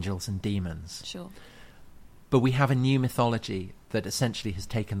angels and demons. Sure. But we have a new mythology that essentially has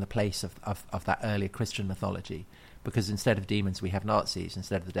taken the place of that earlier Christian mythology, because instead of demons we have Nazis,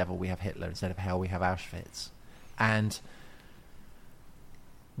 instead of the devil we have Hitler, instead of hell we have Auschwitz. And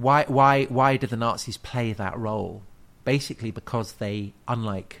why did the Nazis play that role? Basically because they,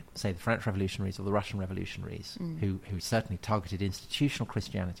 unlike, say, the French revolutionaries or the Russian revolutionaries, who certainly targeted institutional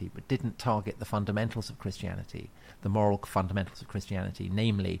Christianity but didn't target the fundamentals of Christianity, the moral fundamentals of Christianity,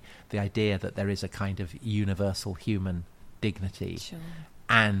 namely the idea that there is a kind of universal human dignity, sure,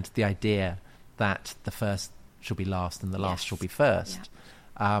 and the idea that the first shall be last and the last shall be first.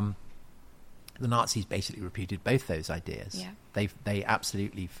 Yeah. The Nazis basically repeated both those ideas. Yeah. They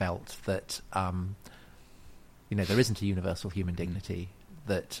absolutely felt that there isn't a universal human dignity,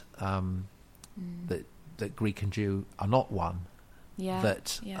 that that Greek and Jew are not one,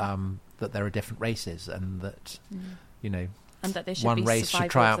 that there are different races, and that and that there should one be race should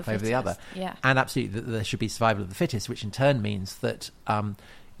triumph over the other, and absolutely that there should be survival of the fittest, which in turn means that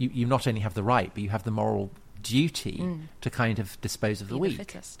you not only have the right, but you have the moral duty to kind of dispose of the weak. The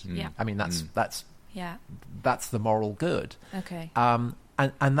fittest. Yeah. I mean that's the moral good. Okay. And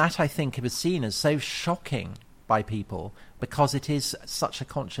that, I think, was seen as so shocking by people because it is such a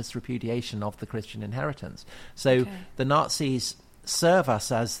conscious repudiation of the Christian inheritance. So the Nazis serve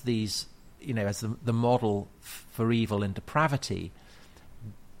us as these, as the model for evil and depravity,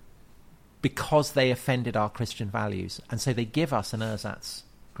 because they offended our Christian values, and so they give us an ersatz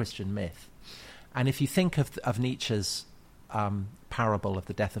Christian myth. And if you think of Nietzsche's parable of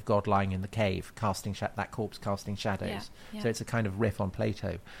the death of God lying in the cave, casting that corpse casting shadows, so it's a kind of riff on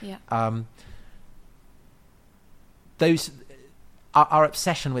Plato. Those our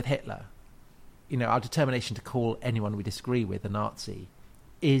obsession with Hitler, our determination to call anyone we disagree with a Nazi,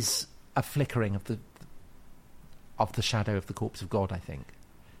 is a flickering of the shadow of the corpse of God, I think.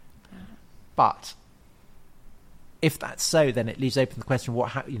 But if that's so, then it leaves open the question: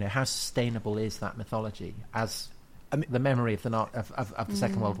 how sustainable is that mythology as the memory of the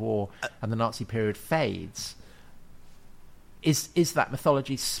Second World War and the Nazi period fades? Is that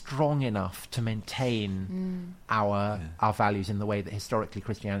mythology strong enough to maintain our values in the way that historically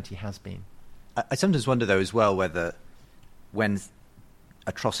Christianity has been? I sometimes wonder, though, as well, whether when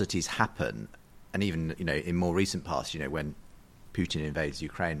atrocities happen, and even in more recent past, when Putin invades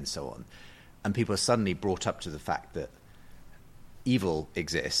Ukraine and so on, and people are suddenly brought up to the fact that evil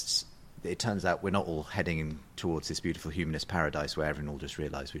exists, it turns out we're not all heading towards this beautiful humanist paradise where everyone will just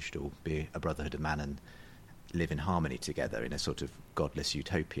realise we should all be a brotherhood of man and live in harmony together in a sort of godless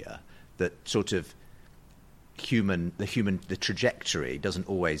utopia. That sort of the trajectory doesn't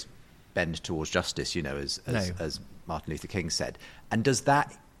always bend towards justice, as Martin Luther King said. And does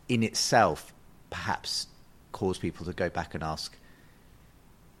that in itself perhaps cause people to go back and ask,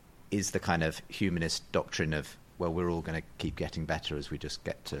 is the kind of humanist doctrine of, well, we're all going to keep getting better as we just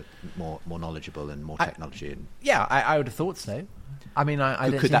get to more knowledgeable and more technology? I would have thought so. I mean,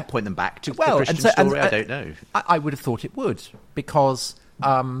 could that point them back to the Christian story? I don't know. I would have thought it would, because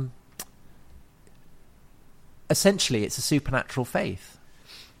essentially it's a supernatural faith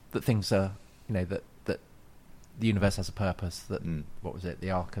that things are, that the universe has a purpose. That what was it?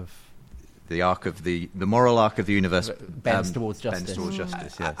 The moral arc of the universe bends towards justice. Bends towards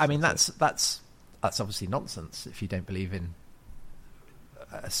justice. Yes, I mean, that's obviously nonsense if you don't believe in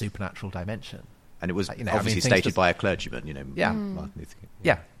a supernatural dimension. And it was obviously stated by a clergyman, Martin Luther King.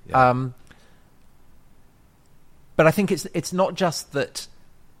 Yeah. But I think it's not just that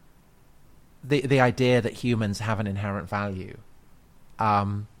the idea that humans have an inherent value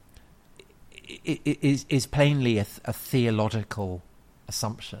is plainly a theological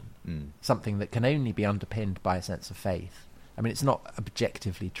assumption, something that can only be underpinned by a sense of faith. I mean, it's not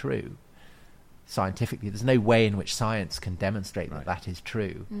objectively true scientifically. There's no way in which science can demonstrate that is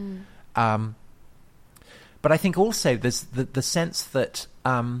true. But I think also there's the sense that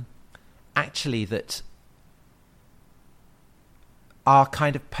actually that our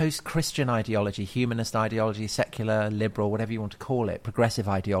kind of post-Christian ideology, humanist ideology, secular, liberal, whatever you want to call it, progressive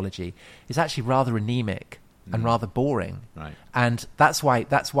ideology, is actually rather anemic and rather boring. Right. And that's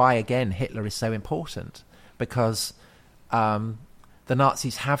why again Hitler is so important, because the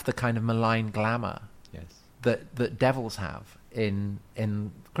Nazis have the kind of malign glamour that devils have in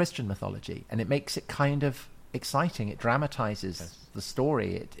Christian mythology, and it makes it kind of exciting. It dramatizes the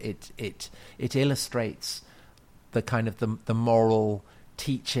story. It illustrates the kind of the moral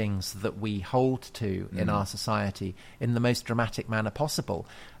teachings that we hold to in our society in the most dramatic manner possible.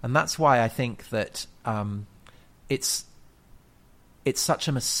 And that's why I think that it's such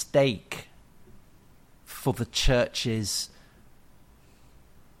a mistake for the churches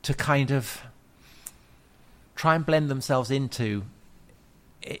to kind of try and blend themselves into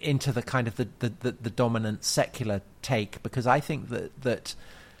the kind of the dominant secular take, because I think that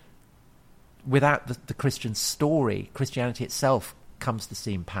without the Christian story, Christianity itself comes to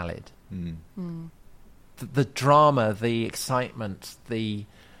seem pallid. The drama, the excitement, the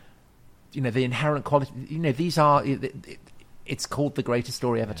inherent quality, these are. It's called the greatest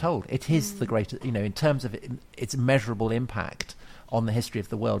story ever told. It is the greatest, in terms of its measurable impact on the history of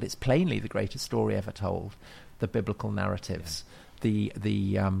the world. It's plainly the greatest story ever told. The biblical narratives, the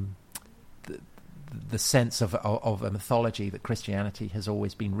sense of a mythology that Christianity has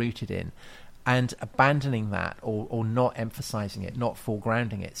always been rooted in, and abandoning that or not emphasizing it, not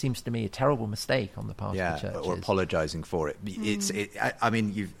foregrounding it, seems to me a terrible mistake on the part of the churches. Or apologizing for it.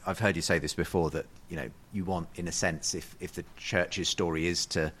 I've heard you say this before, that you want, in a sense, if the church's story is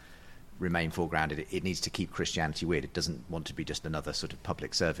to remain foregrounded, it needs to keep Christianity weird. It doesn't want to be just another sort of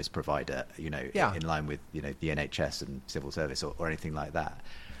public service provider, in line with the NHS and civil service or anything like that.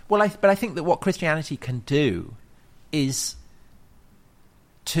 Well, but I think that what Christianity can do is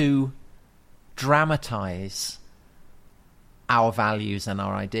to dramatize our values and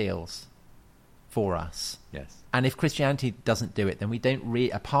our ideals for us. Yes. And if Christianity doesn't do it, then we don't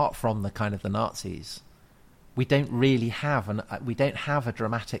apart from the kind of the Nazis, we don't really have a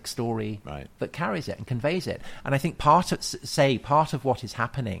dramatic story that carries it and conveys it. And I think part of what is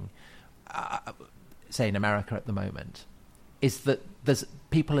happening, say in America at the moment, is that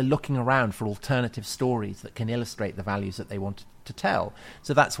people are looking around for alternative stories that can illustrate the values that they want to tell.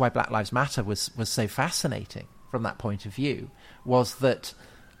 So that's why Black Lives Matter was so fascinating from that point of view, was that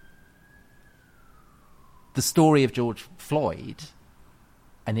the story of George Floyd,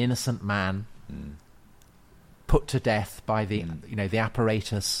 an innocent man put to death by the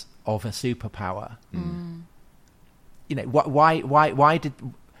apparatus of a superpower. Why did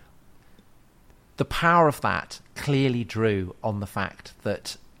the power of that clearly drew on the fact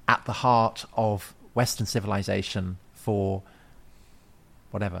that at the heart of Western civilization for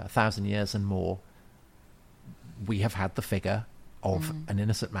 1,000 years and more, we have had the figure of an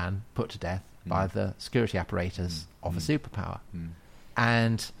innocent man put to death by the security apparatus of a superpower.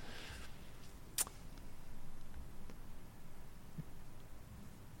 And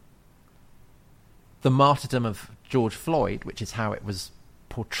the martyrdom of George Floyd, which is how it was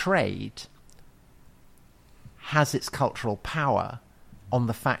portrayed, has its cultural power on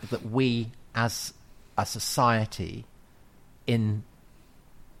the fact that we, as a society in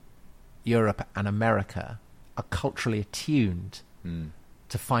Europe and America, are culturally attuned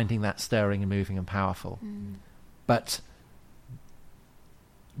to finding that stirring and moving and powerful. But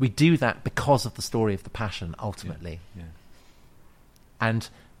we do that because of the story of the Passion, ultimately. And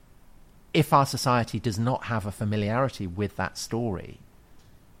if our society does not have a familiarity with that story,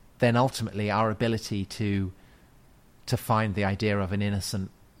 then ultimately our ability to find the idea of an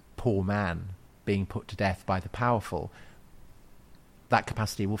innocent poor man being put to death by the powerful, that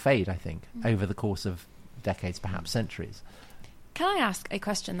capacity will fade, I think, over the course of decades, perhaps centuries. Can I ask a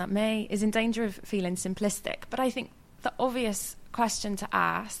question that is in danger of feeling simplistic, but I think the obvious question to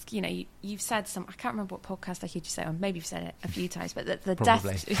ask, you've said I can't remember what podcast I heard you say, or maybe you've said it a few times, but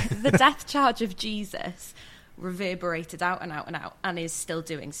the death charge of Jesus reverberated out and out and out, and is still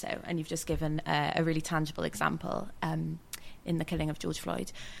doing so. And you've just given a really tangible example in the killing of George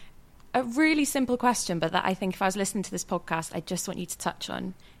Floyd. A really simple question, but that I think if I was listening to this podcast, I just want you to touch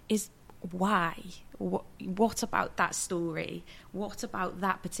on, is why? What about that story? What about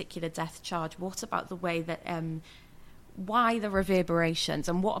that particular death charge? What about the way that... why the reverberations,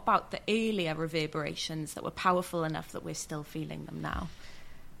 and what about the earlier reverberations that were powerful enough that we're still feeling them now?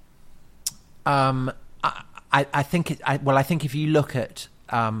 I think if you look at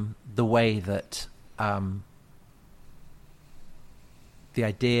the way that the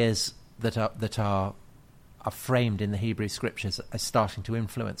ideas that are framed in the Hebrew scriptures as starting to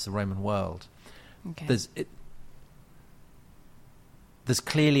influence the Roman world. Okay. There's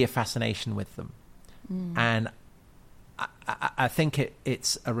clearly a fascination with them. And I think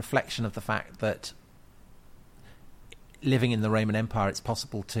it's a reflection of the fact that living in the Roman Empire, it's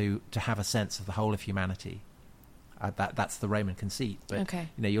possible to have a sense of the whole of humanity. That's the Roman conceit. But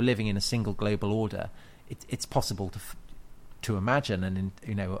you're living in a single global order. It's possible to imagine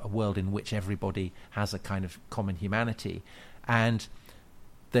a world in which everybody has a kind of common humanity. And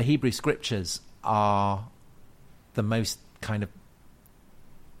the Hebrew scriptures are the most kind of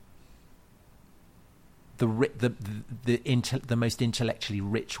the most intellectually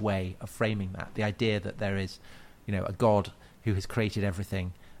rich way of framing that. The idea that there is, a God who has created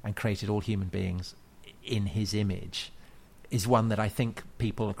everything and created all human beings in his image is one that I think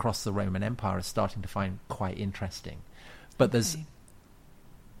people across the Roman Empire are starting to find quite interesting. But that's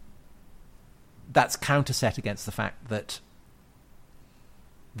counterset against the fact that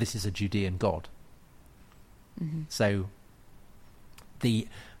this is a Judean God. Mm-hmm. So the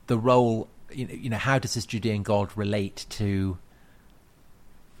role, how does this Judean God relate to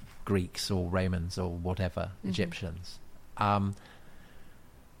Greeks or Romans or whatever, Egyptians? And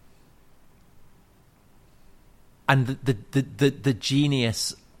the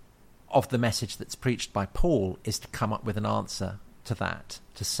genius of the message that's preached by Paul is to come up with an answer to that,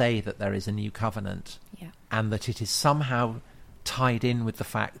 to say that there is a new covenant, and that it is somehow tied in with the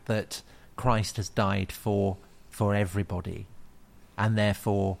fact that Christ has died for everybody, and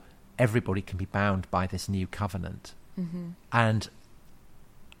therefore everybody can be bound by this new covenant. Mm-hmm. And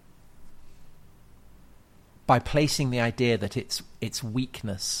by placing the idea that it's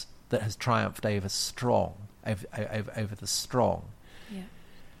weakness that has triumphed over over the strong,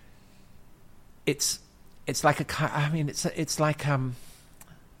 it's like it's like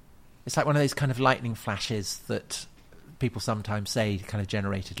one of those kind of lightning flashes that people sometimes say kind of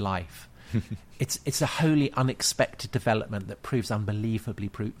generated life. It's a wholly unexpected development that proves unbelievably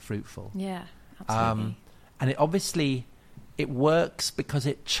fruitful. Yeah, absolutely. And it works because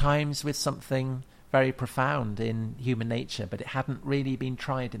it chimes with something very profound in human nature, but it hadn't really been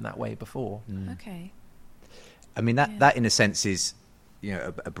tried in that way before. Okay. I mean, that in a sense is,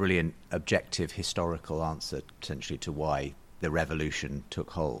 a brilliant objective historical answer potentially to why the revolution took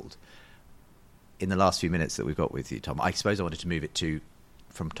hold. In the last few minutes that we've got with you, Tom, I suppose I wanted to move it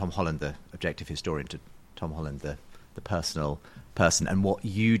from Tom Holland, the objective historian, to Tom Holland, the personal person, and what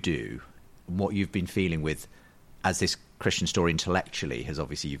you do, and what you've been feeling with as this Christian story intellectually has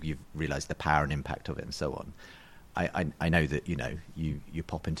obviously you've realised the power and impact of it and so on. I know that you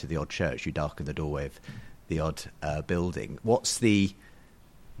pop into the odd church, you darken the doorway of the odd building.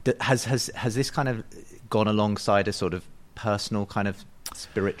 Has this kind of gone alongside a sort of personal kind of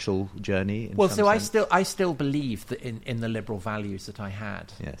spiritual journey? Well, so I still believe that in the liberal values that I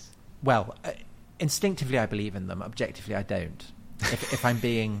had. Yes. Well, instinctively I believe in them. Objectively, I don't. If I'm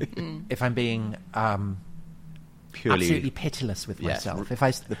being purely absolutely pitiless with myself,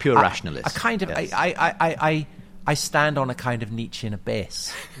 the pure rationalist, I stand on a kind of Nietzschean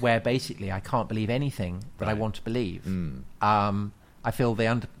abyss where basically I can't believe anything that I want to believe. I feel the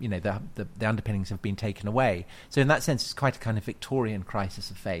underpinnings have been taken away. So in that sense, it's quite a kind of Victorian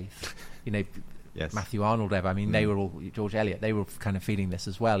crisis of faith. Yes. Matthew Arnold, they were all, George Eliot, they were kind of feeling this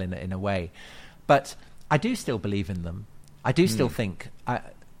as well in a way. But I do still believe in them. I do still think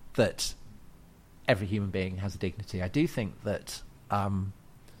that every human being has a dignity. I do think that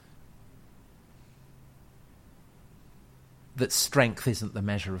that strength isn't the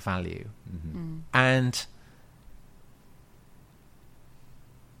measure of value. Mm-hmm. And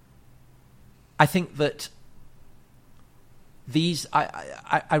I think that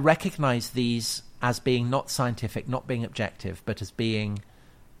I recognise these as being not scientific, not being objective, but as being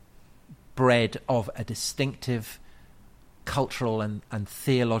bred of a distinctive cultural and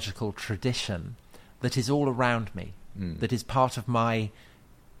theological tradition that is all around me, that is part of my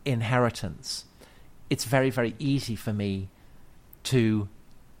inheritance. It's very, very easy for me to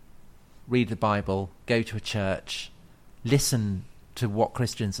read the Bible, go to a church, listen to what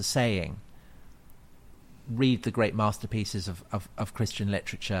Christians are saying, read the great masterpieces of Christian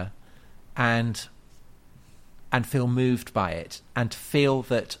literature, and feel moved by it, and feel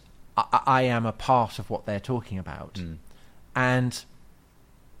that I am a part of what they're talking about. And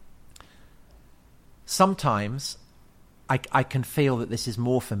sometimes I can feel that this is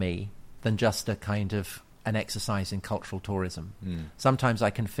more for me than just a kind of an exercise in cultural tourism. Sometimes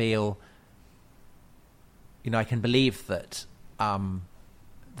I can feel, I can believe that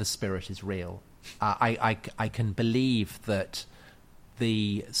the Spirit is real. I can believe that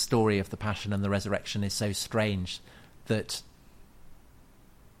the story of the Passion and the Resurrection is so strange that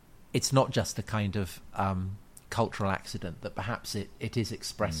it's not just a kind of cultural accident, that perhaps it is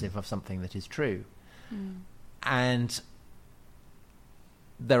expressive of something that is true. And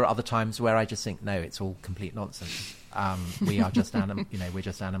there are other times where I just think, no, it's all complete nonsense. We are just we're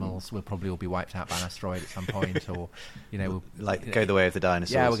just animals. We'll probably all be wiped out by an asteroid at some point, or we'll go the way of the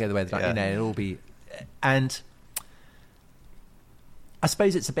dinosaurs. Yeah, we'll go the way of the dinosaurs. It'll all be. And I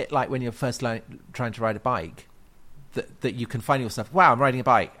suppose it's a bit like when you're first trying to ride a bike, that you can find yourself, wow, I'm riding a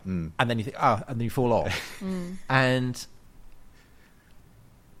bike, and then you think, and then you fall off, and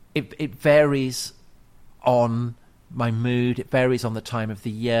it varies on my mood. It varies on the time of the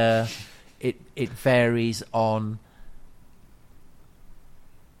year. It varies on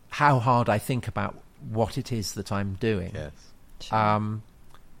how hard I think about what it is that I'm doing. Yes. Sure.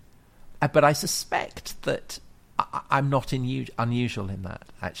 But I suspect that I'm not unusual in that,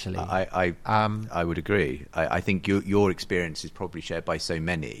 actually. I would agree. I think your experience is probably shared by so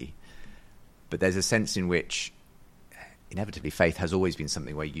many, but there's a sense in which inevitably faith has always been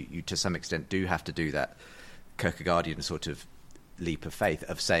something where you to some extent do have to do that Kierkegaardian sort of leap of faith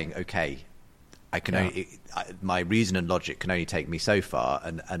of saying, okay, I can only my reason and logic can only take me so far,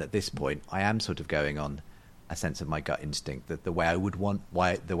 and at this point I am sort of going on a sense of my gut instinct, that the way I want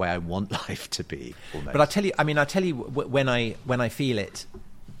life to be. Almost. But I tell you, when I feel it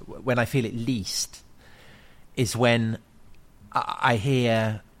least, is when I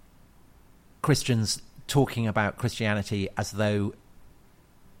hear Christians talking about Christianity as though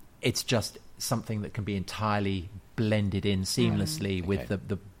it's just something that can be entirely blended in seamlessly with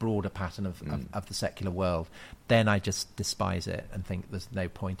the broader pattern of the secular world. Then I just despise it and think there's no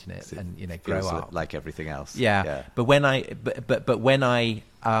point in it, and grow up like everything else. Yeah. But when I when I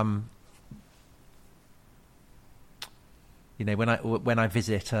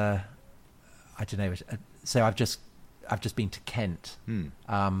visit I don't know, so I've just been to Kent,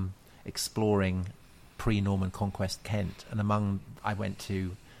 exploring pre-Norman conquest Kent, and I went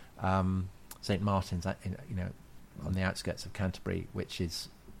to St. Martin's, on the outskirts of Canterbury, which is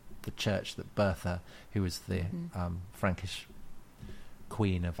the church that Bertha, who was the Frankish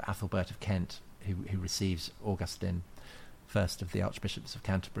queen of Athelbert of Kent, who receives Augustine, first of the archbishops of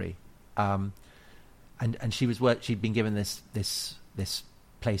Canterbury, and she'd been given this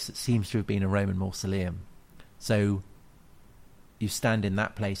place that seems to have been a Roman mausoleum. So you stand in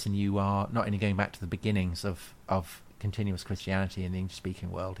that place, and you are not only going back to the beginnings of continuous Christianity in the English-speaking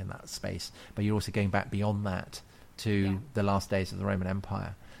world in that space, but you're also going back beyond that to the last days of the Roman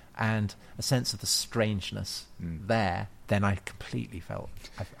Empire, and a sense of the strangeness there. Then I completely felt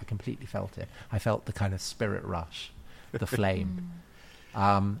it. I felt the kind of spirit rush, the flame,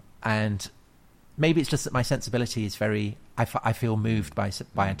 and maybe it's just that my sensibility is very. I feel moved by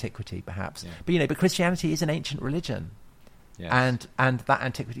antiquity, perhaps, but Christianity is an ancient religion. Yes. And that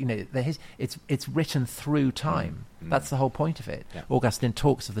antiquity, it's written through time. That's the whole point of it. Yeah. Augustine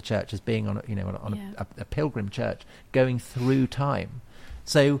talks of the church as being on a pilgrim church going through time.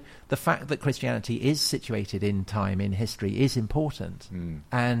 So the fact that Christianity is situated in time, in history, is important.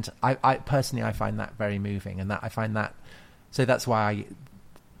 And I personally find that very moving, and that I find that. So that's why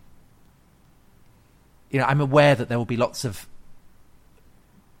I'm aware that there will be lots of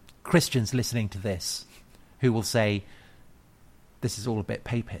Christians listening to this who will say, this is all a bit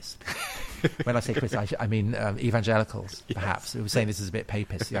papist. When I say Christian, I mean evangelicals, perhaps, who were saying this is a bit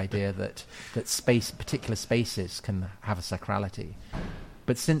papist, the idea that particular spaces can have a sacrality.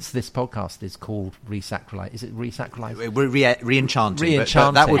 But since this podcast is called Re-Sacralize, is it Re-Sacralize? Re-enchanting.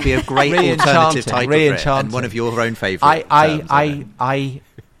 Re-enchanting. That would be a great alternative title for it, and one of your own favourite I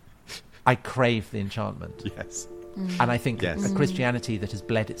crave the enchantment. Yes. And I think a Christianity that has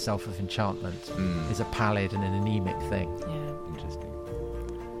bled itself of enchantment is a pallid and an anemic thing. Yeah. Interesting.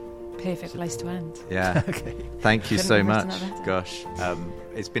 Perfect place to end. Yeah. Okay. Thank you so much. Gosh,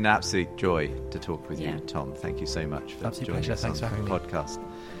 it's been an absolute joy to talk with you, Tom. Thank you so much for joining us on the podcast.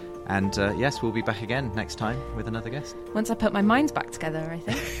 And yes, we'll be back again next time with another guest. Once I put my mind back together, I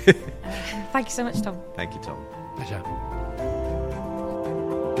think. Thank you so much, Tom. Thank you, Tom. Pleasure.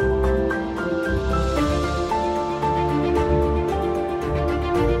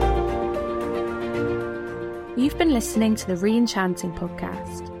 You've been listening to the Re-enchanting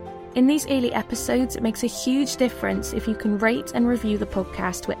podcast. In these early episodes, it makes a huge difference if you can rate and review the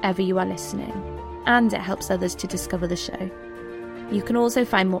podcast wherever you are listening, and it helps others to discover the show. You can also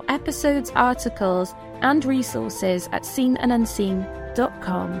find more episodes, articles, and resources at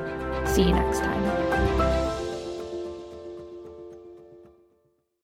seenandunseen.com. See you next time.